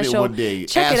haven't seen that watching it show, one day.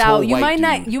 check it Asshole out. You white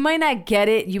might dude. not get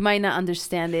it. You might not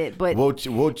understand it, but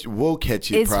We'll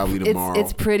catch it probably tomorrow.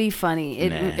 It's pretty funny. It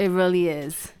Nah. it really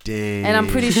is. Damn. And I'm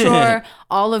pretty sure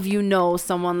all of you know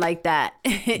someone like that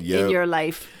in Yep. your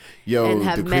life. Yo, and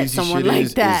have the met crazy someone shit like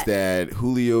is that. that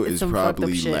Julio It's is some fucked up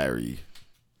probably shit. Larry.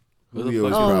 Who the Julio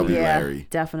is fuck Oh probably yeah, Larry.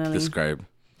 definitely. Describe,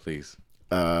 please.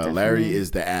 Larry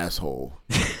is the asshole.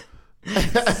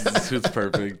 It's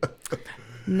perfect.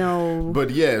 No, But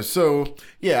yeah, so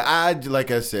yeah, like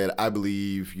I said, I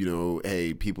believe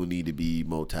hey, people need to be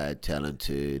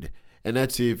multi-talented, and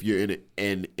that's if you're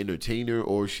an entertainer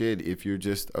or shit. If you're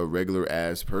just a regular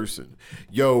ass person,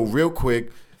 yo, real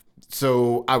quick.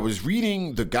 So I was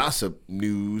reading the gossip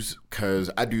news because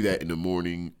I do that in the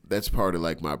morning. That's part of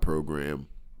like my program.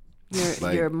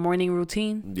 your morning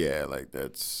routine. Yeah, like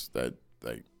that's that.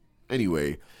 Like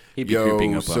anyway, He be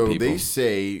creeping up on so people. they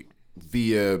say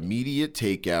via media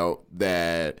takeout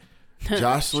that Shout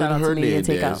Jocelyn out to Media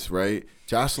Hernandez, Takeout. right?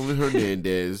 Jocelyn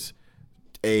Hernandez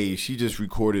She just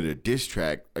recorded a diss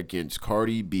track against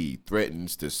Cardi B.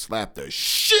 Threatens to slap the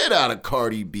shit out of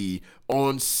Cardi B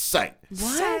on sight.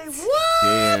 What?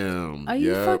 Damn. Are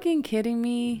you fucking kidding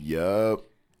me? Yup.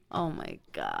 Oh my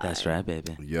god. That's right,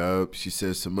 baby. Yup. She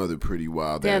says some other pretty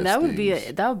wild Damn, ass that would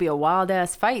things. be a wild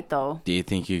ass fight though. Do you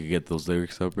think you could get those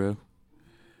lyrics up, bro?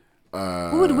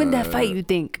 Who would win that fight, you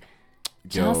think? Yo.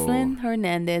 Jocelyn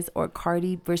Hernandez or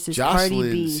Cardi versus Cardi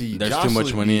B? See, There's Jocelyn too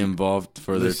much money B- involved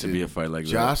for Listen, there to be a fight like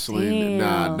Jocelyn,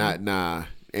 Damn. nah.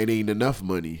 It ain't enough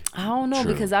money. I don't know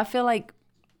True. because I feel like,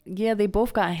 yeah, they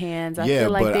both got hands. I Yeah,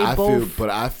 feel like but they both.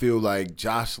 I feel like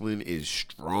Jocelyn is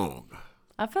strong.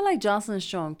 I feel like Jocelyn's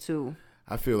strong too.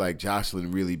 I feel like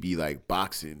Jocelyn really be like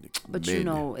boxing. But men. you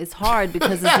know, it's hard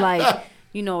because it's like,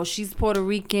 you know, she's Puerto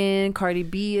Rican. Cardi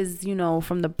B is, you know,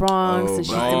 from the Bronx, and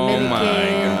she's Dominican.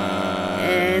 Here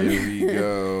And we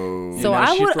go. so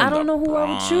she's from I don't the know who I would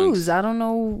Bronx. choose. I don't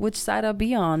know which side I'll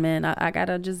be on, man. I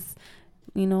gotta just,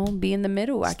 you know, be in the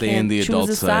middle. I Stay can't in the choose adult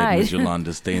a side, Miss side.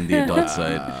 Yolanda. Stay in the adult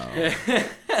side.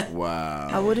 Wow.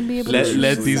 I wouldn't be able to choose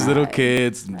Let a these little side.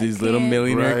 kids, these little can't.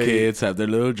 millionaire Right. kids, have their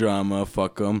little drama.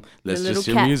 Fuck them. Let's little just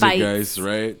hear cat music, fights. guys.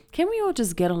 Right? Can we all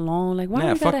just get along? Like, why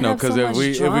Nah, we fuck gotta no. have so Because much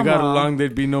if drama? we got along,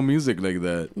 there'd be no music like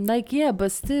that. Like, yeah,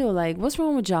 but still, like, what's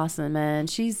wrong with Jocelyn, man?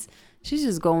 She's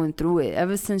just going through it.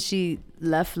 Ever since she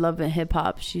left Love and Hip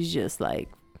Hop, she's just like,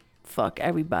 fuck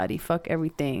everybody, fuck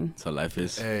everything. So life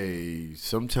is. Hey,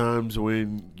 sometimes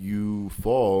when you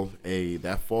fall,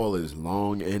 that fall is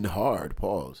long and hard.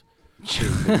 Pause.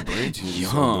 The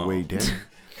branches on the way down.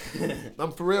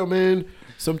 I'm for real, man.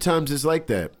 Sometimes it's like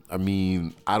that. I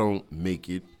mean, I don't make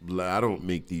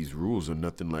these rules or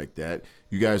nothing like that.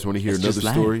 You guys want to hear It's another just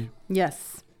life. story?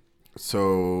 Yes.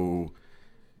 So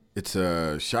it's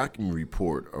a shocking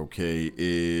report, okay?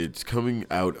 It's coming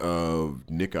out of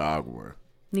Nicaragua.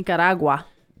 Nicaragua.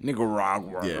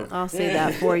 Nicaragua. Yeah. I'll say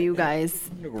that for you guys.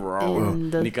 In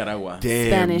the Nicaragua. Damn,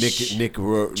 Spanish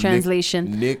Nicaragua.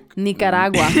 translation.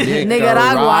 Nicaragua. Nicaragua.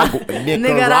 Nicaragua.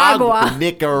 Nicaragua.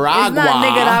 Nicaragua. It's not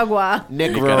Nicaragua.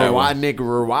 Nicaragua.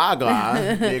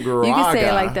 Nicaragua. Nicaragua. You can say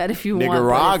it like that if you want.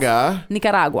 Nicaragua.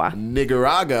 Nicaragua.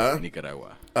 Nicaragua.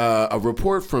 Nicaragua. A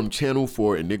report from Channel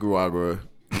 4 in Nicaragua.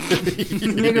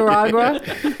 Nicaragua.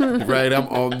 Right, I'm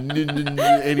on.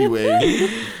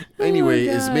 Anyway,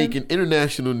 is making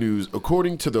international news.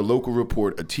 According to the local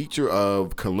report, a teacher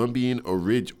of Colombian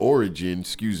origin,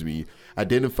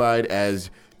 identified as.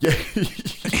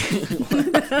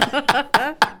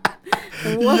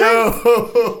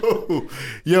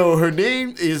 Yo, her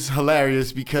name is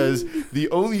hilarious because the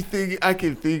only thing I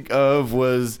can think of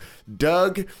was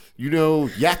Doug,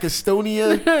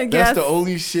 Yakistonia. That's Yes. the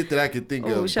only shit that I could think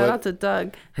Oh, of. shout But out to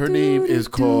Doug. her name is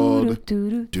called.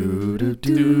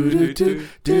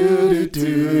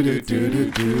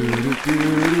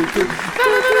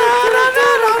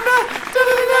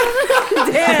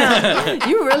 Damn,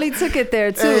 you really took it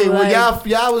there too. Hey, well, like,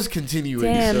 y'all was continuing.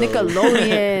 damn, so.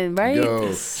 Nickelodeon, right? Yo.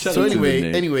 Shout So out to the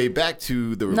name. anyway, back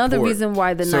to the report. Another reason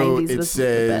why the 90s was the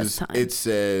best time. It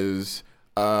says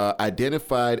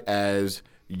identified as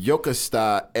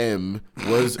Yokasta M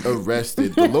was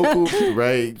arrested. The local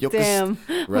right, Damn,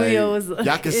 Julio was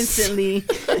instantly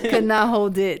could not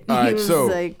hold it. All He right, was so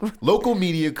like, local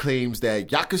media claims that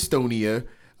Yakistonia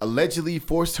allegedly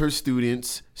forced her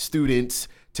students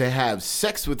to have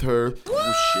sex with her.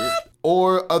 Oh shit.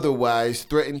 Or otherwise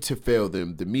threatened to fail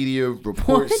them. The media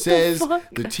report What the says fuck?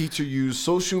 the teacher used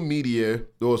social media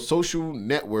or social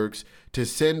networks to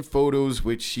send photos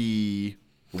which she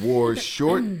wore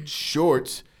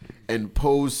shorts and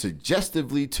posed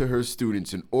suggestively to her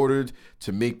students in order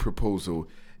to make proposal.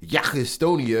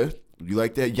 Yakistonia, you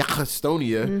like that?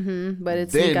 Yakistonia. but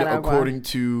it's Then, Nicaragua. according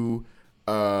to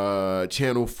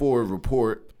Channel 4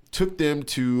 report, took them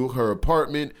to her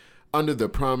apartment under the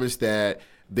promise that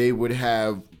they would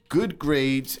have good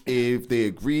grades if they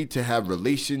agreed to have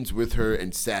relations with her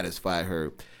and satisfy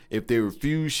her. If they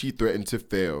refused, she threatened to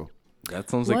fail. That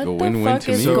sounds What like a the win-win fuck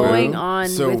to is me, going bro. on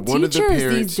So with one of the teachers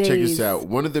parents, these check days? this out.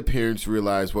 One of the parents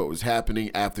realized what was happening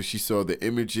after she saw the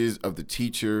images of the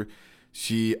teacher.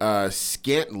 She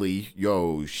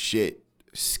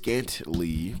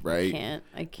scantily, right?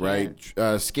 I can't.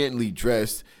 Right, scantily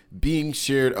dressed, being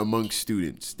shared amongst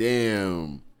students.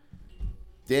 Damn,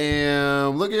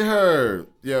 look at her,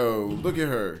 look at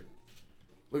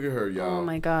her, y'all. Oh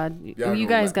my God, Y'all you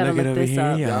gonna guys gotta look look it over this here,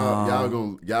 up.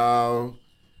 y'all. Y'all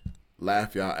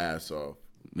laugh y'all ass off.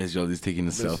 Miss Jolie's taking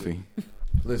a selfie.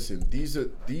 Listen, these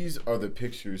are the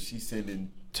pictures she's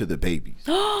sending to the babies.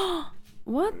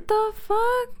 What the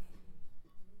fuck?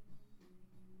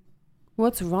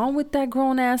 What's wrong with that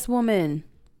grown ass woman?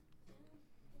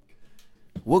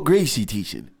 what grade she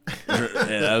teaching?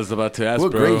 Yeah, I was about to ask,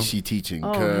 What bro. grade she teaching?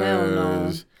 Oh, hell no.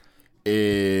 Because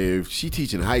if she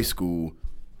teaching high school,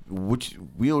 which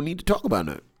we don't need to talk about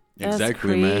that. That's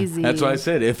Exactly, crazy. man. That's why I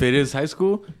said if it is high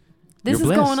school, This you're is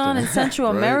blessed. going on in Central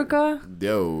Right? America.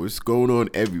 Yo, it's going on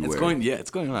everywhere. it's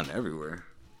going on everywhere.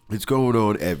 It's going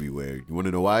on everywhere. You want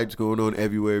to know why it's going on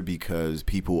everywhere? Because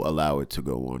people allow it to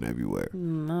go on everywhere.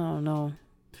 No.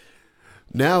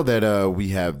 Now that we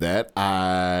have that,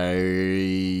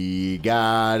 I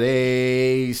got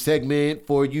a segment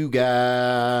for you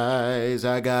guys.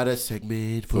 I got a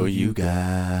segment for you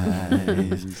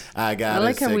guys. I got. I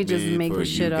like how we just make the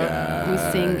shit up.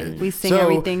 We sing So,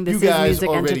 everything. This you is guys music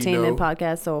already entertainment know.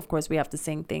 podcast, so of course we have to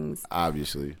sing things.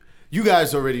 Obviously. You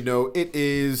guys already know it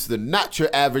is the Not Your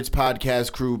Average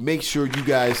Podcast crew. Make sure you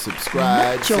guys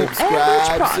subscribe. Not Your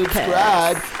Average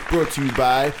Subscribe. Podcast. Brought to you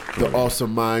by the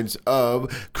awesome minds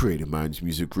of Creative Minds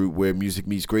Music Group, where music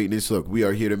meets greatness. Look, we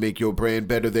are here to make your brand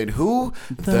better than who?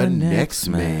 The next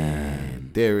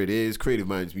man. There it is. Creative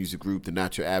Minds Music Group, the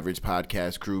Not Your Average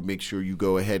Podcast crew. Make sure you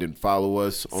go ahead and follow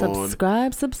us on.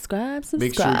 Subscribe.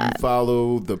 Make sure you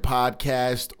follow the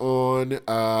podcast on IG.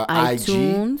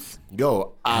 iTunes.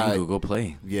 Yo, And Google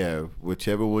Play. yeah,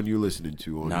 whichever one you're listening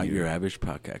to on Not here. your average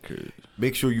podcast crew.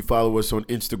 Make sure you follow us on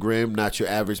Instagram, Not Your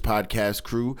Average Podcast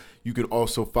Crew. You can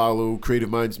also follow Creative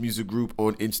Minds Music Group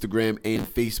on Instagram and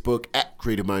Facebook at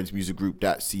Creative Minds Music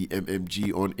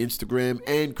Group.cmmg on Instagram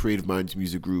and Creative Minds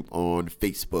Music Group on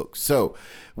Facebook. So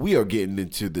we are getting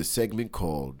into the segment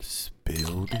called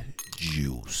Spilled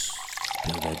Juice.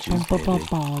 Spill that juice, baby.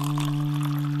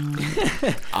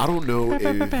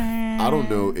 I don't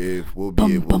know if we'll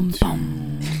be able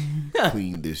to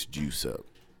clean this juice up.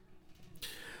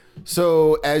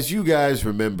 So, as you guys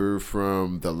remember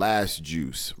from the last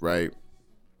juice, right?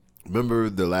 Remember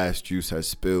the last juice I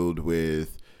spilled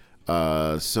with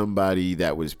somebody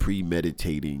that was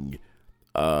premeditating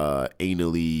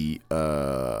anally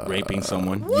Raping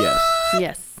someone. Yes.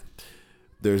 Yes.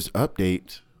 There's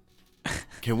update.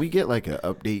 Can we get like an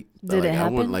update? Did it I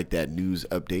want happen? like that news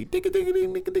update.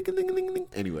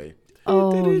 Anyway.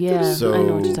 Oh yeah. So, I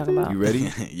know what you're talking about. you ready?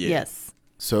 Yeah. Yes.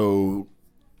 So,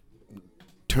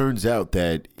 turns out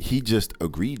that he just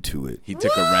agreed to it. He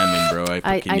took a ramming, bro.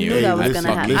 I fucking knew that was listen,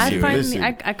 gonna happen. listen,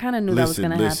 I kind of knew that was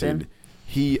gonna happen.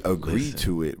 He agreed Listen.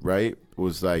 to it, right?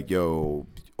 Was like, yo,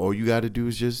 all you got to do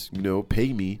is just,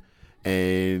 pay me,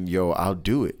 and yo, I'll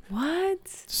do it. What?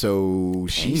 So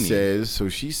Pay me.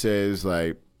 she says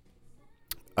like,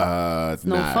 no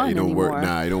nah, fun it don't work. anymore.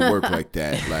 Nah, it don't work like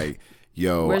that. Like,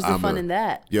 yo, Where's the fun in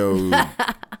that? Yo,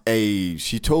 hey,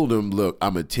 she told him, look,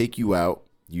 I'm going to take you out.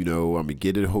 I'm going to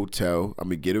get a hotel. I'm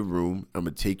going to get a room. I'm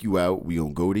going to take you out. We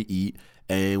going to go to eat,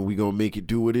 and we going to make it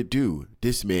do what it do.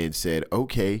 This man said,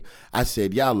 okay. I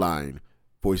said, y'all lying.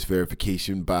 Voice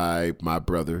verification by my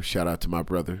brother. Shout out to my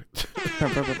brother.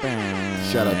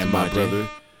 Shout out to my brother.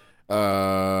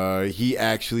 He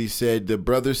actually said, the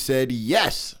brother said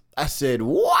yes. I said,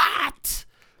 what?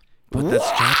 Put that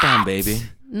strap on, baby.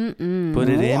 Put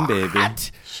it in, baby.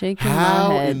 Shaking How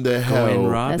my head. in the Go in hell?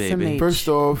 raw, baby. SMH. First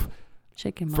off,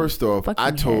 Shaking my I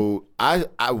fucking told I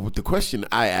the question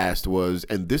I asked was,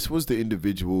 and this was the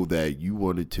individual that you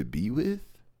wanted to be with.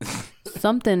 head.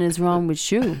 Something is wrong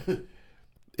with you.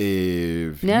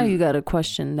 If Now you gotta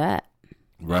question that.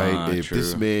 right, if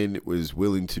this true. man was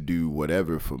willing to do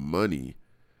whatever for money,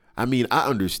 I mean, I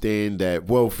understand that.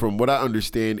 Well, from what I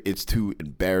understand, it's to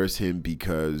embarrass him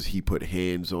because he put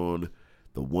hands on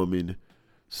the woman.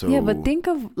 So Yeah, but think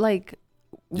of like,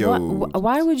 Yo.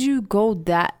 why would you go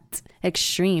that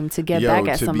extreme to get back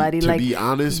at somebody? To like, be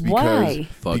honest, because why?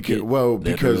 Fuck it,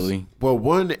 because literally.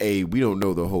 one, we don't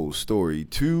know the whole story.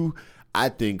 Two, I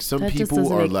think some That just people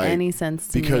doesn't are make like any sense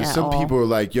to me because at some all. people are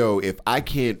like, yo, if I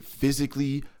can't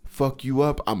physically fuck you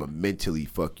up, I'ma mentally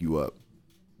fuck you up.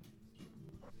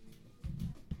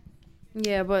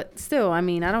 Yeah, but still, I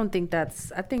mean, I don't think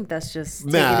that's. I think that's just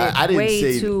taking Nah, it I didn't way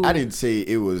say too. I didn't say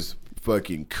it was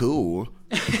fucking cool.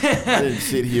 I didn't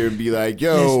sit here and be like,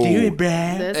 yo,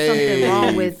 There's something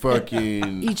wrong with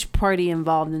fucking each party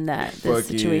involved in that. This fucking,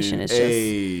 situation is just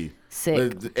hey,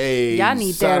 sick. Hey, Y'all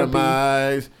need therapy.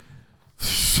 sodomize.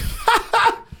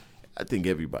 I think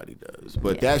everybody does,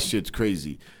 but Yeah. that shit's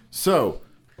crazy. So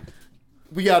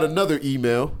we got another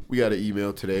email. We got an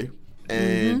email today,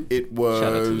 and it was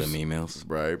Shout out to them emails.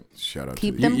 right. Shout out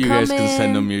Keep to them You guys can coming.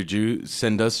 send them your juice.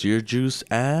 Send us your juice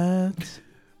at.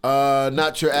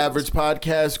 Not Your Average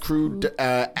Podcast Crew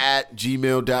at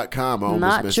gmail.com. I almost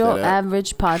Not messed Your that up.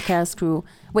 Average Podcast Crew.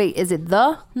 Wait, is it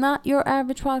the Not Your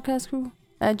Average Podcast Crew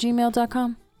at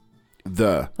gmail.com?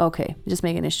 The. Okay, just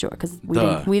making it sure because we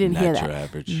The didn't hear Not that. Your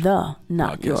Average The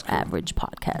not Podcast your Crew. average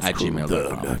podcast At crew.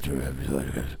 gmail.com. Not your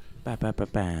average. Ba, ba, ba,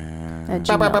 ba. At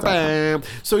gmail.com.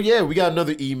 So yeah, we got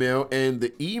another email, and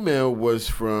the email was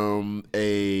from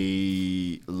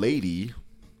a lady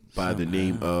by the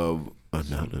name of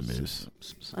Anonymous.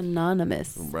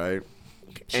 Anonymous. Right.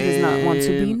 She does not want to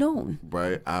be And- known.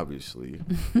 Right, obviously.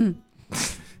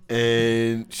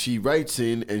 And she writes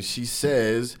in and she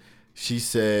says,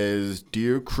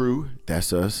 "Dear crew,"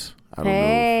 that's us. I don't know.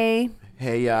 Hey.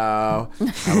 Hey y'all. I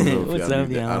don't know if What's y'all up,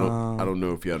 knew that. y'all? I don't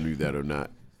know if y'all knew that or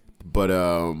not. But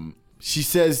she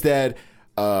says that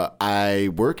I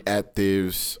work at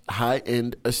this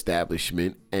high-end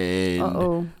establishment, and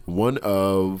Uh-oh. one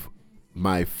of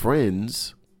my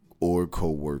friends or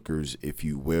co-workers, if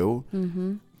you will,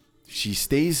 she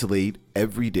stays late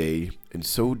every day, and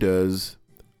so does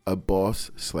a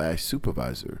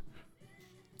boss/supervisor.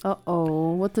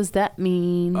 Uh-oh. What does that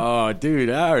mean? Oh, dude,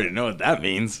 I already know what that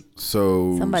means.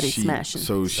 So Somebody's she, smashing.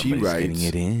 So she Somebody's writes. getting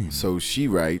it in. So she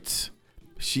writes.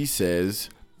 She says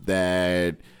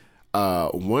that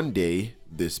one day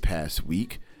this past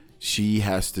week she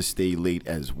has to stay late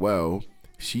as well.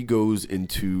 She goes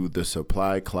into the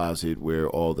supply closet where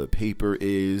all the paper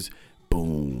is,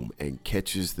 boom, and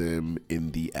catches them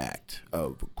in the act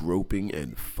of groping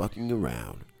and fucking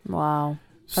around. Wow.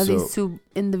 Are these two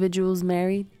individuals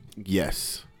married?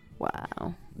 Yes.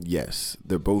 Wow. Yes,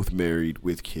 they're both married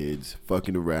with kids,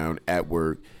 fucking around at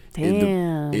work,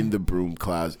 Damn. in the broom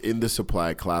closet, in the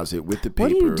supply closet with the paper.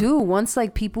 What do you do once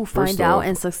like people First find out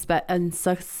off- and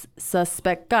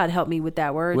suspect? God help me with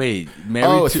that word. Wait,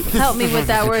 married to... Help me with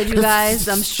that word, you guys.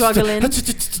 I'm struggling.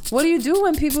 What do you do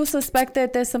when people suspect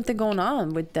that there's something going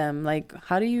on with them? Like,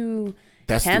 how do you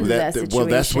handle that situation? Well,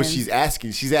 that's what she's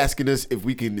asking. She's asking us if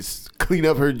we can clean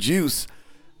up her juice.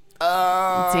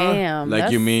 Damn.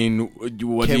 Like, you mean,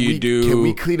 what do you do? Can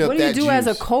we clean up What do you that do juice? as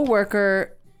a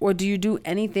coworker, or do you do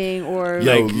anything? Or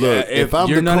Yo, Like, look, if I'm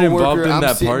you're the not coworker, involved in I'm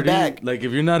that sitting party, back. like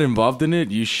if you're not involved in it,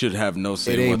 you should have no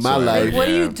say It ain't my whatsoever. life. what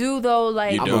do Yeah. you do though?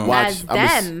 Like You don't. as I'm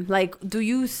a- them, like do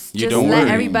you just don't let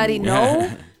worry. everybody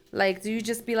know? Like, do you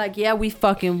just be like, yeah, we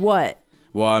fucking what?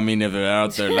 Well, I mean, if they're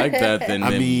out there like that, then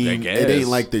I mean, guess. it ain't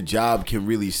like the job can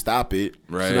really stop it.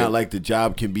 Right. It's not like the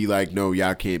job can be like, no,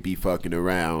 y'all can't be fucking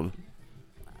around.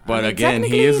 But I mean, again,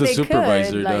 he is a technically they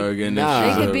supervisor, could, like, dog. And Nah. it's They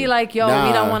just could a- be like, yo,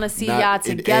 we don't want to see y'all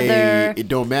together. It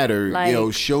don't matter.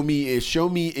 Like- Show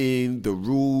me in the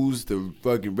rules, the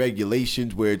fucking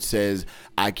regulations where it says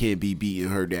I can't be beating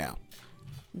her down.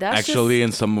 That's actually,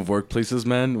 in some of workplaces,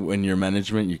 man, when you're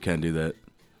management, you can't do that.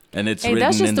 And it's hey, written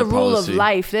that's just in the the rule policy. of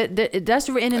life. That's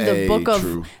written in the Hey, book of.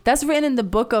 true. That's written in the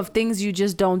book of things you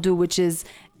just don't do, which is,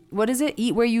 what is it?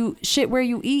 Shit where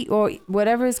you eat, or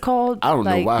whatever it's called. I don't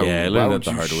know why. Yeah, I why learned would that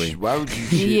the you hard way. Why would you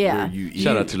shit Yeah. where you eat?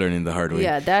 Shout out to learning the hard way.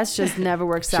 Yeah, that's just never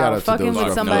works Shout out out. to Fucking those with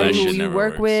fuck somebody no, that who shit you never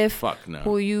work works. with, Fuck no.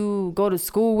 who you go to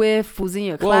school with, who's in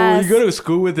your Well, when class. you go to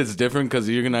school with, it's different because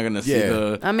you're not gonna see Yeah.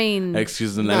 the. I mean,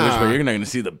 excuse the language, Nah. but you're not gonna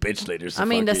see the bitch later. So I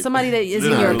mean, fuck there's it. somebody that is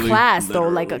in your Literally, class though,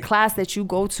 like a literally. class that you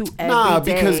go to every day. Nah,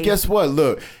 because guess what?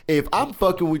 Look, if I'm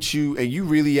fucking with you and you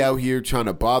really out here trying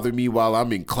to bother me while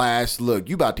I'm in class, look,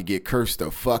 you about to get cursed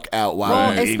the fuck out while Well,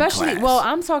 I'm in especially, class. well,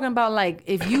 I'm talking about like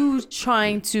if you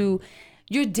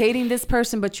you're dating this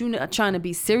person, but you're not trying to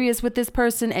be serious with this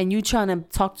person, and you trying to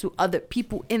talk to other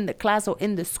people in the class or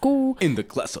in the school, in the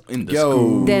class or in the Yo.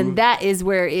 school. then that is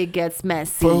where it gets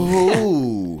messy. For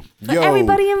who? For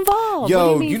everybody involved. What do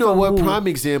Yo, you mean you know for what? who? Prime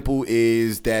example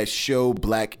is that show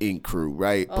Black Ink Crew,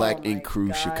 right? Black my Ink Crew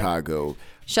God. Chicago.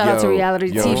 Shout out to reality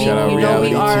yo, TV. shout out You know we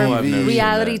reality are I've never seen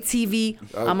reality that. TV.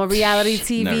 I'm a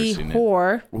reality Never TV seen it.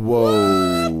 whore.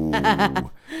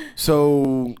 Whoa.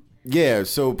 So yeah,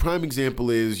 so prime example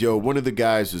is, yo, one of the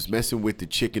guys was messing with the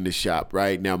chick in the shop,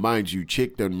 right? Now, mind you,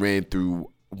 chick done ran through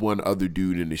one other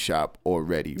dude in the shop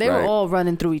already, They right? were all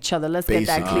running through each other. Let's get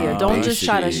that Basically, clear. Don't just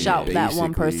try to basically, shout that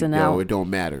one person yo, out. it don't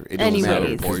matter. It don't Anyways.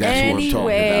 matter because that's what I'm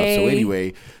talking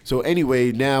about. So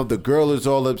anyway, now the girl is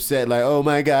all upset, like, oh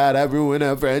my God, I ruined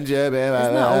our friendship.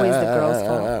 It's not always the girl's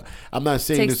fault. I'm not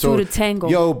saying Takes this. two to tango.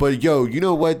 Yo, but yo, you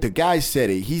know what? The guy said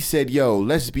it. He said, yo,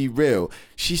 let's be real.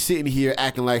 She's sitting here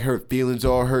acting like her feelings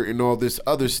all hurt and all this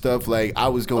other stuff. Like I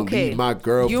was gonna leave my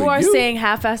girl You for are you. saying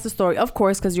half-ass the story, of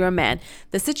course, because you're a man.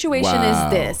 The situation Wow.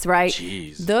 is this, right?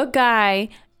 Jeez. The guy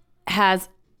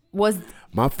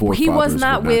My forefathers he was would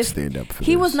not with stand up for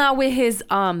he this. was not with his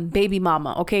baby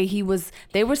mama. Okay,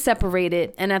 they were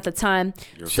separated, and at the time,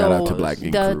 Shout out to Black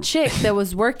Ink the Crew. chick that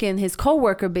was working, his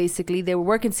coworker, basically, they were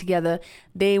working together.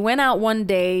 They went out one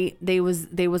day. They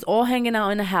was all hanging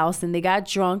out in the house, and they got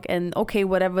drunk, and okay,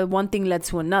 whatever. One thing led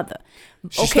to another.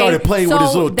 She started playing with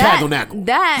his little tabernacle.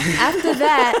 After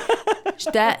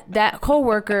that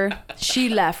coworker, she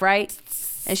left, right?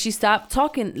 And she stopped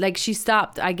talking, like she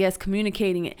stopped, I guess,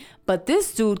 communicating it. But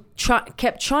this dude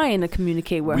kept trying to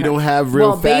communicate with her. We don't have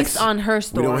real facts. Based on her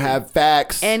story. We don't have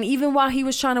facts. And even while he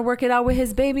was trying to work it out with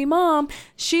his baby mom,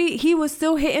 he was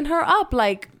still hitting her up,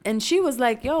 like, and she was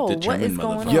like, "Yo, what is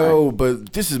going on?" Yo,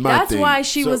 but this is my That's thing. why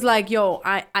she was like, "Yo,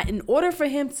 I in order for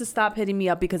him to stop hitting me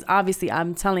up, because obviously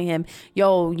I'm telling him,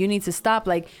 yo, you need to stop.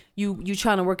 Like, you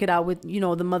trying to work it out with,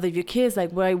 the mother of your kids.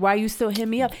 Like, why you still hitting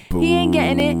me up? He ain't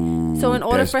getting it. So in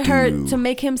order for her to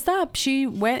make him stop, she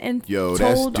went and told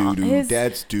that's doo-doo. his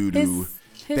That's doo-doo.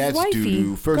 his That's wifey,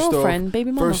 doo-doo. girlfriend,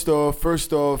 baby mama.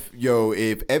 First off, yo,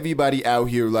 if everybody out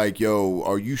here like, yo,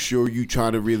 are you sure you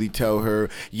trying to really tell her?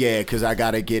 Yeah, because I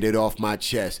got to get it off my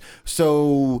chest.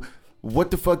 So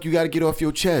what the fuck you got to get off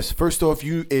your chest? First off,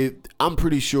 I'm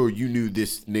pretty sure you knew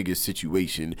this nigga's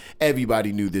situation.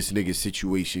 Everybody knew this nigga's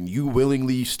situation. You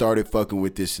willingly started fucking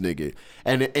with this nigga.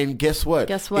 And guess what?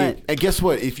 And guess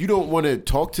what? If you don't want to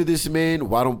talk to this man,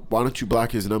 why don't you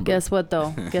block his number? Guess what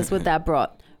though? Guess what that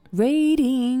brought?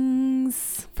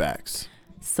 Ratings. Facts.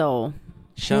 So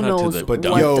Shout who out to knows the what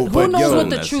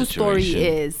the true story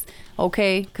is?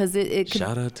 Okay, because it could,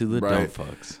 shout out to the dumb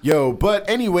fucks. Yo, but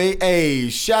anyway,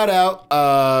 shout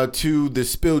out to the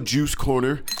Spilled Juice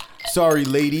Corner. Sorry,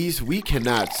 ladies, we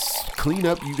cannot clean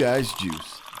up you guys'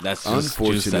 juice. That's just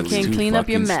unfortunately. You can't clean up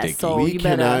your mess, so we you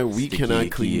better. We cannot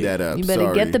clean that up. You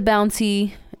better get the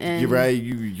bounty. And you're right.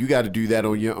 You got to do that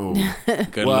on your own.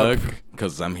 Good luck,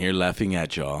 because I'm here laughing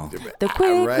at y'all. The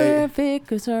quicker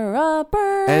figures are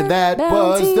upper. And that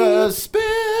bounty. was the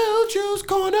Spill Juice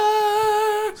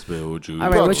Corner. Spill Juice.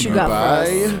 All right, what you got for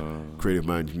us? Creative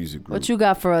Minds Music Group. What you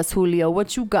got for us, Julio?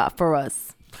 What you got for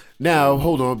us? Now,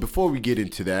 hold on. Before we get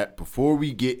into that,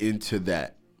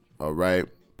 all right.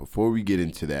 Before we get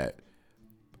into that,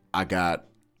 I got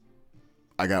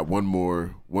one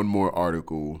more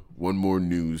article, one more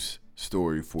news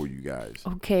story for you guys.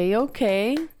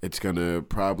 Okay. It's gonna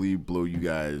probably blow you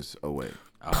guys away.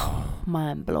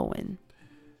 Mind blowing.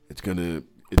 It's gonna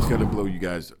blow you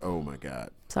guys. Oh my God.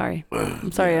 Sorry.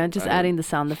 I'm sorry. I'm just adding the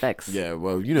sound effects. Yeah,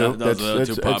 well, that's a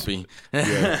little too poppy.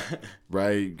 Yeah,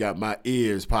 right. Got my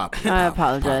ears popping. I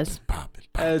apologize. Popping.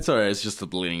 It's alright. It's just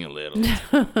bleeding a little.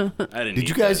 Did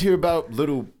you guys hear about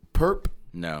Little Perp?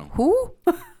 No. Who?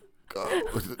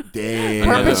 Damn.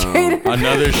 Perpetrator.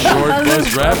 Another short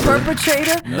bus rapper.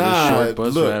 Perpetrator. Nah,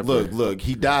 look.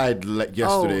 He died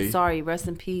yesterday. Oh, sorry. Rest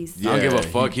in peace. Yeah, I don't give a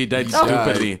fuck. He died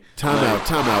stupidly. Time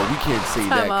out. We can't say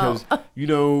that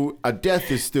because a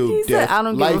death is still He death. said, I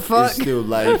don't give a life fuck. is still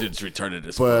life. It's retarded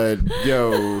as But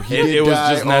fuck. it was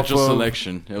die just natural off of-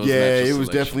 selection. It was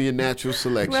definitely a natural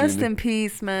selection. Rest in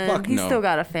peace, man. Fuck He's no. still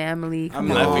got a family. I'm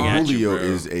Come laughing on. at you, Julio bro.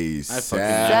 is a fucking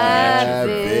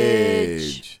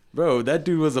savage. Bro, that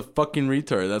dude was a fucking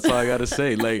retard. That's all I gotta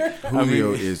say. Like,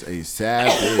 Julio is a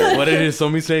savage. What did his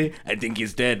homie say? I think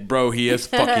he's dead. Bro, he is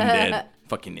fucking dead.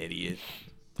 Fucking idiot.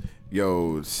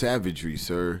 Yo, savagery,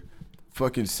 sir.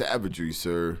 Fucking savagery,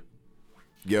 sir.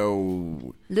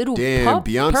 Yo, Little damn, pup,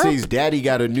 Beyonce's perp? daddy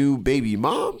got a new baby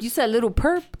mom. You said little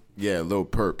perp. Yeah, Lil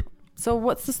Perp. So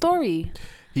what's the story?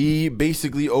 He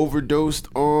basically overdosed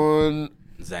on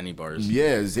Zanny bars.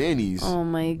 Xannies. Oh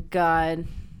my God.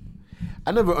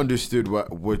 I never understood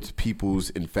what people's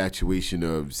infatuation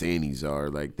of Xannies are.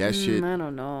 Like that shit. I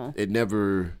don't know. It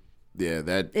never. Yeah,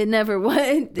 that. It never what?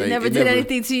 It never did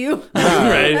anything to you.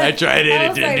 Right? I tried it.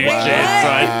 It didn't do shit. So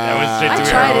I went straight to I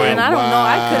tried heroin. it and I don't know.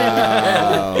 I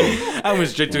couldn't. I went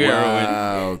straight to heroin.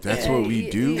 Wow, that's what we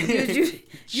do.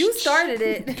 You started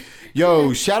it.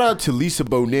 Yo, shout out to Lisa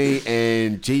Bonet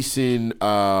and Jason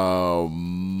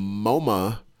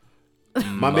Momoa.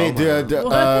 My man,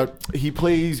 he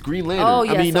plays Green Lantern. Oh,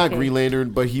 yes, I mean, not okay. Green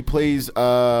Lantern, but he plays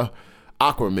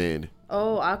Aquaman.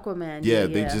 Oh, Aquaman. Yeah,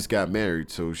 they just got married,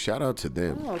 so shout out to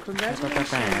them. Oh,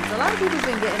 congratulations. A lot of people have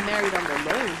been getting married on the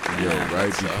low. Yeah,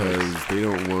 right, because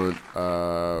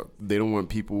they don't want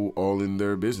people all in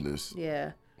their business.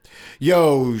 Yeah.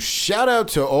 Yo, shout out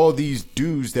to all these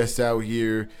dudes that's out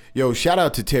here. Yo, shout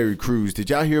out to Terry Crews. Did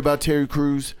y'all hear about Terry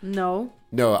Crews? No.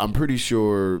 No, I'm pretty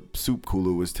sure Soup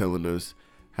Cooler was telling us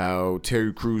how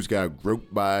Terry Crews got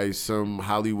groped by some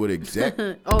Hollywood exec.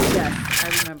 Oh, yes. I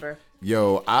remember.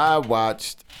 Yo, I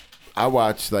watched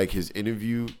like his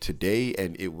interview today,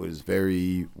 and it was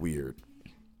very weird.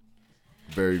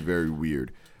 Very, very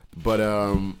weird. But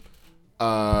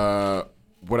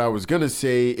what I was gonna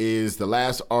say is the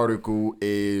last article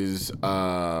is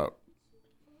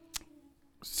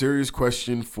serious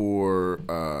question for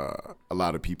a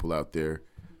lot of people out there,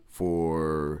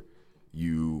 for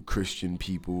you Christian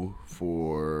people,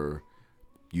 for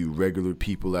you regular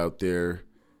people out there.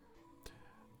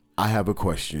 I have a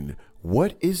question.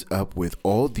 What is up with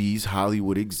all these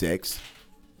Hollywood execs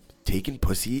taking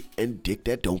pussy and dick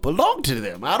that don't belong to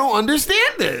them? I don't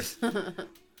understand this.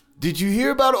 Did you hear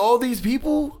about all these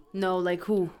people? No, like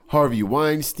who? Harvey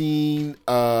Weinstein,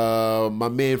 my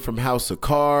man from House of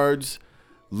Cards,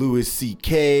 Louis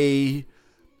C.K.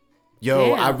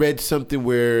 Yo, Damn. I read something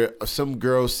where some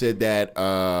girl said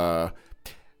that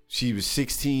she was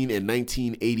 16 in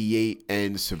 1988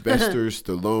 and Sylvester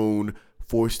Stallone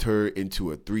forced her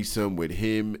into a threesome with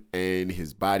him and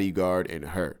his bodyguard and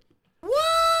her.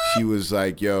 She was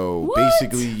like, yo,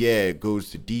 basically, it goes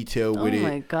to detail with it. Oh,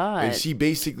 my God. And she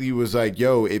basically was like,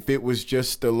 yo, if it was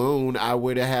just Stallone, I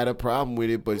would have had a problem with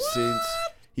it. But since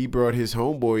he brought his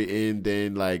homeboy in,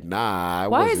 then, like, nah,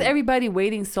 Why is everybody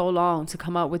waiting so long to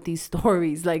come out with these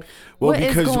stories? Like, well, what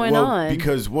is going on?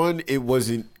 Because, one, it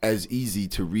wasn't as easy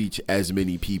to reach as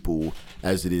many people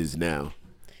as it is now.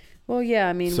 Well, yeah,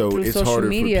 I mean, So through it's social harder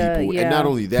media, for people. yeah. And not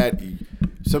only that,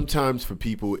 sometimes for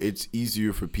people, it's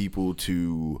easier for people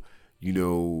to, you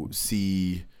know,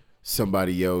 see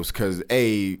somebody else. Because,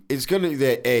 it's going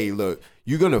to, look,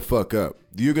 you're going to fuck up.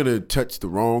 You're going to touch the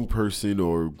wrong person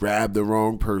or grab the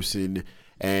wrong person.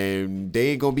 And they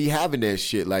ain't going to be having that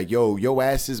shit. Like, yo, your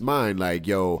ass is mine. Like,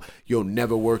 yo, you'll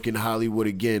never work in Hollywood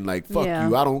again. Like, fuck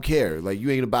you. I don't care. Like,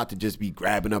 you ain't about to just be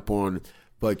grabbing up on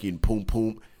fucking poom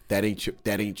poom. That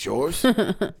ain't yours,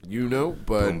 you know.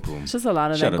 But Boom, boom. It's just a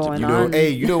lot of Shout that out to going you know, on.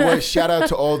 you know what? Shout out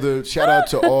to all the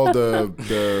Oh my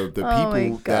people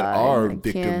that God, are I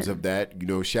victims can't. of that. You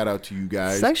know, shout out to you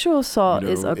guys. Sexual assault You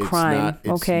know, is a it's crime, not-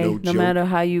 it's okay? no No joke. matter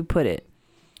how you put it.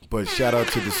 But shout out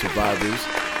to the survivors,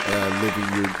 living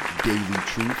your daily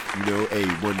truth. You know,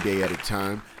 one day at a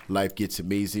time. Life gets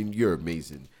amazing. You're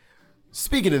amazing.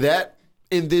 Speaking of that,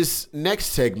 in this next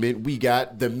segment, we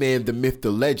got the man, the myth,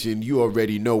 the legend. You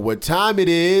already know what time it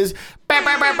is. Go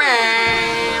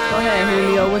ahead,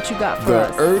 Julio. What you got for The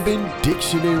us? Urban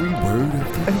Dictionary Word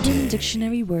of the Urban Day.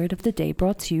 Dictionary Word of the Day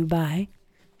brought to you by...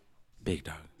 Big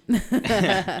dog. All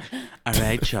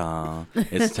right, y'all.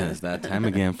 It's that time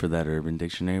again for that Urban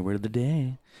Dictionary Word of the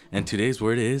Day. And today's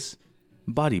word is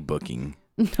body booking.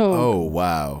 Oh,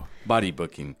 wow. Body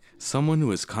booking. Someone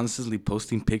who is constantly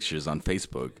posting pictures on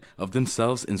Facebook of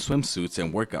themselves in swimsuits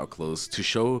and workout clothes to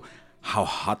show how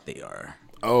hot they are.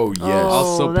 Oh, yes. Oh,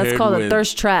 Also that's paired called a with-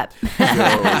 thirst trap.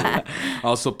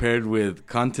 Also paired with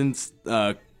constant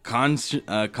status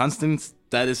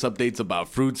updates about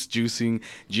fruits, juicing,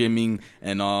 gymming,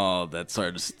 and all that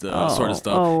sort of stuff.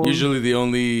 Oh. Usually the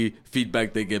only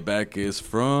feedback they get back is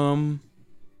from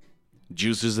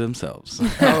juicers themselves.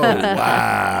 Oh,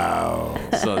 wow.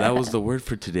 So that was the word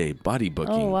for today, body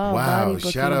booking. Oh, wow. Wow. body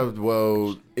booking. Shout out.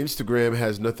 Well, Instagram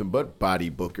has nothing but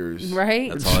body bookers. Right?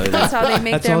 That's all it is. That's how they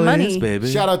make That's their all money. it is, baby.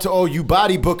 Shout out to all you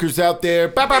body bookers out there.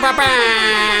 Ba, ba, ba,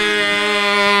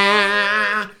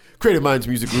 ba. Creative Minds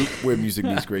Music Group, where music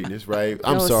meets greatness, right?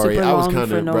 I'm was sorry. super I was long kind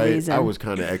for of no right. reason. I was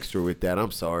kind of extra with that.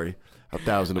 I'm sorry.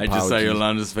 1,000 I apologies. just saw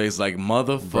Yolanda's face like,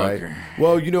 motherfucker. Right.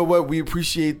 Well, you know what? We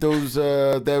appreciate those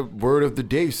that word of the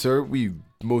day, sir. We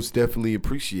most definitely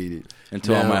appreciate it. And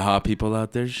to all Now- my hot people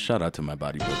out there, shout out to my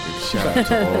body bookers. Shout out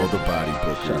to all the body Shout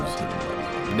out to bookers.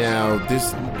 them. Now,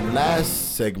 this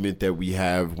last segment that we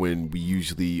have when we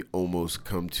usually almost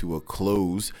come to a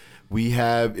close,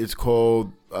 it's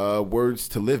called Words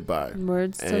to Live By.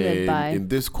 Words to And live by. in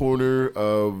this corner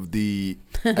of the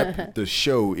the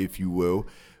show, if you will,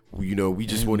 we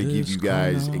just want to give you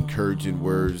guys encouraging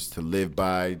words to live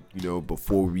by,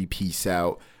 before we peace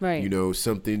out. Right.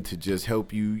 Something to just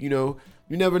help you, you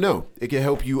never know. It can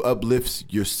help you uplift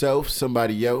yourself,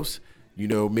 somebody else.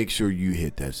 Make sure you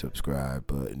hit that subscribe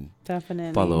button.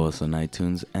 Definitely. Follow us on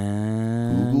iTunes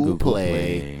and Google Google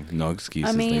Play. Play. No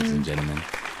excuses, I mean- ladies and gentlemen.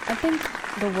 I think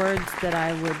the words that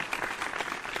I would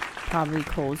probably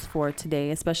close for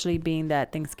today, especially being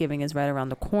that Thanksgiving is right around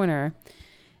the corner,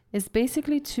 is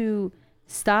basically to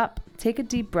stop, take a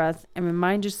deep breath, and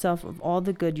remind yourself of all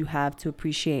the good you have to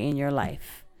appreciate in your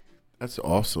life. That's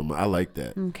awesome. I like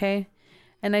that. Okay?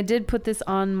 And I did put this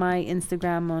on my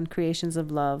Instagram on Creations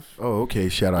of Love. Oh, okay.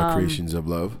 Shout out Creations of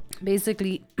Love.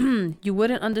 Basically, you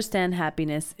wouldn't understand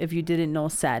happiness if you didn't know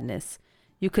sadness.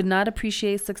 You could not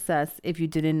appreciate success if you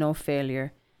didn't know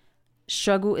failure.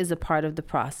 Struggle is a part of the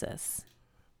process.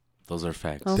 Those are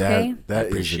facts. Okay. That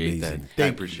is Appreciate amazing. that. I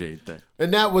appreciate that.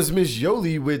 And that was Miss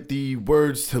Yoli with the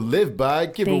words to live by.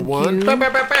 Give Thank her one. you. One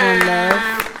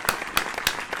love.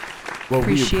 Well, we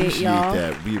Appreciate appreciate y'all.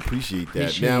 that. We appreciate that.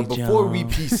 Appreciate Now, before we y'all.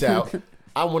 peace out,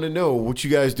 I want to know what you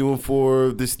guys doing for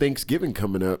this Thanksgiving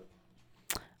coming up.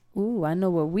 Ooh, I know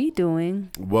what we doing.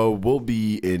 Well, we'll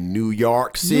be in New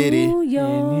York City. New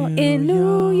York, in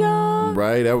New York.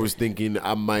 Right, I was thinking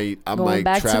I might Going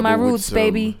back to travel my with roots, some,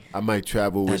 baby. I might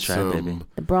travel with That's right, some. baby.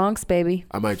 The Bronx, baby.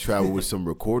 I might travel with some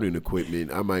recording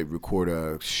equipment. I might record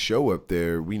a show up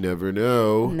there. We never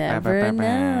know. Never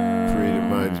know. Creative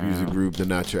Minds Music Group, the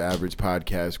Not Your Average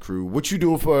podcast crew. What you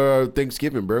doing for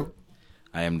Thanksgiving, bro?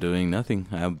 I am doing nothing.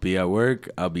 I'll be at work.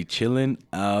 I'll be chilling.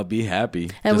 I'll be happy.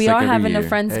 And just we like are every having a year.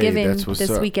 Friendsgiving that's what's this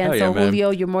up. weekend. Hell So, yeah, man. Julio,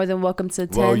 you're more than welcome to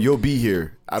attend. Well, you'll be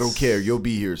here. I don't care. You'll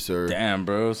be here, sir. Damn,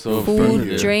 bro. So Food,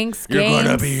 affirmative. drinks, You're games.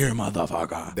 gonna be here,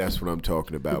 motherfucker. That's what I'm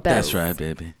talking about. Bet. That's bro. right,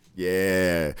 baby.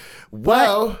 Yeah.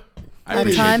 Well, I Our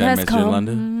appreciate time that, has Miss come.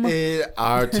 Yolanda.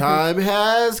 our time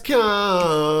has come.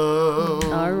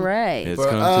 All right. It's For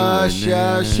come to us an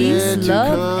shall end. share Peace, to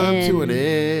love, come to an and-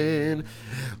 end.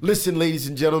 Listen, ladies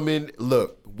and gentlemen,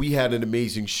 look, we had an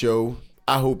amazing show.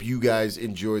 I hope you guys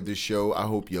enjoyed the show. I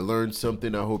hope you learned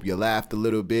something. I hope you laughed a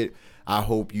little bit. I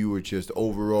hope you were just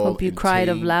overall Hope you cried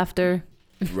of entertained, laughter.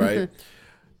 right?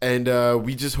 And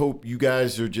we just hope you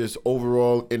guys are just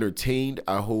overall entertained.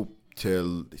 I hope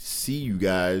to see you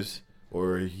guys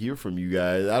or hear from you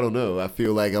guys. I don't know. I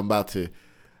feel like I'm about to.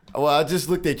 Well, I just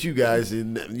looked at you guys,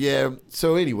 and yeah.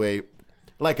 So anyway,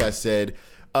 like I said,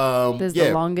 This is yeah.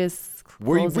 the longest.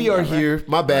 We closing are ever. here.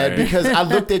 My bad, Right. because I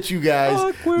looked at you guys.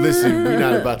 Awkward. Listen, we're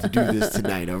not about to do this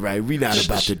tonight, all right? We're not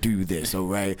about to do this, all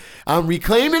right? I'm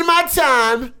reclaiming my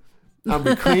time. I'm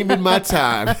reclaiming my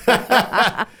time.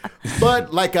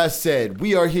 But like I said,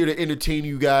 we are here to entertain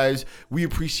you guys. We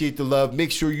appreciate the love.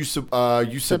 Make sure you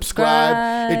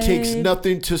subscribe. It takes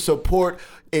nothing to support.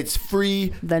 It's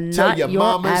free. The Tell Not your Your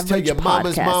mamas, tell Average your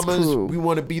mamas, podcast mamas. crew. We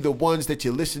want to be the ones that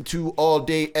you listen to all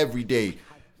day, every day.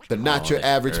 The Not Your day,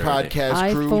 Average every day.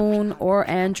 podcast crew. iPhone or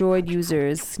Android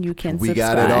users, you can We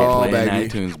subscribe. got it all, Play in baby.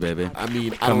 iTunes, baby. I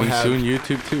mean, I don't Coming have. soon,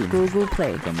 YouTube too. Google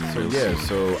Play. Coming So real yeah, soon.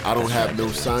 so I don't have no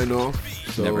sign off.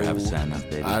 So Never have a sign off,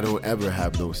 baby. I don't ever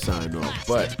have no sign off.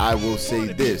 But I will say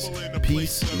this: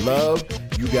 peace, love.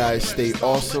 You guys stay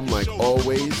awesome like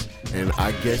always, and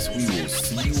I guess we will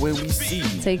see you when we see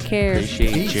you. Take care.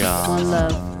 Appreciate Peace. y'all. One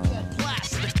love.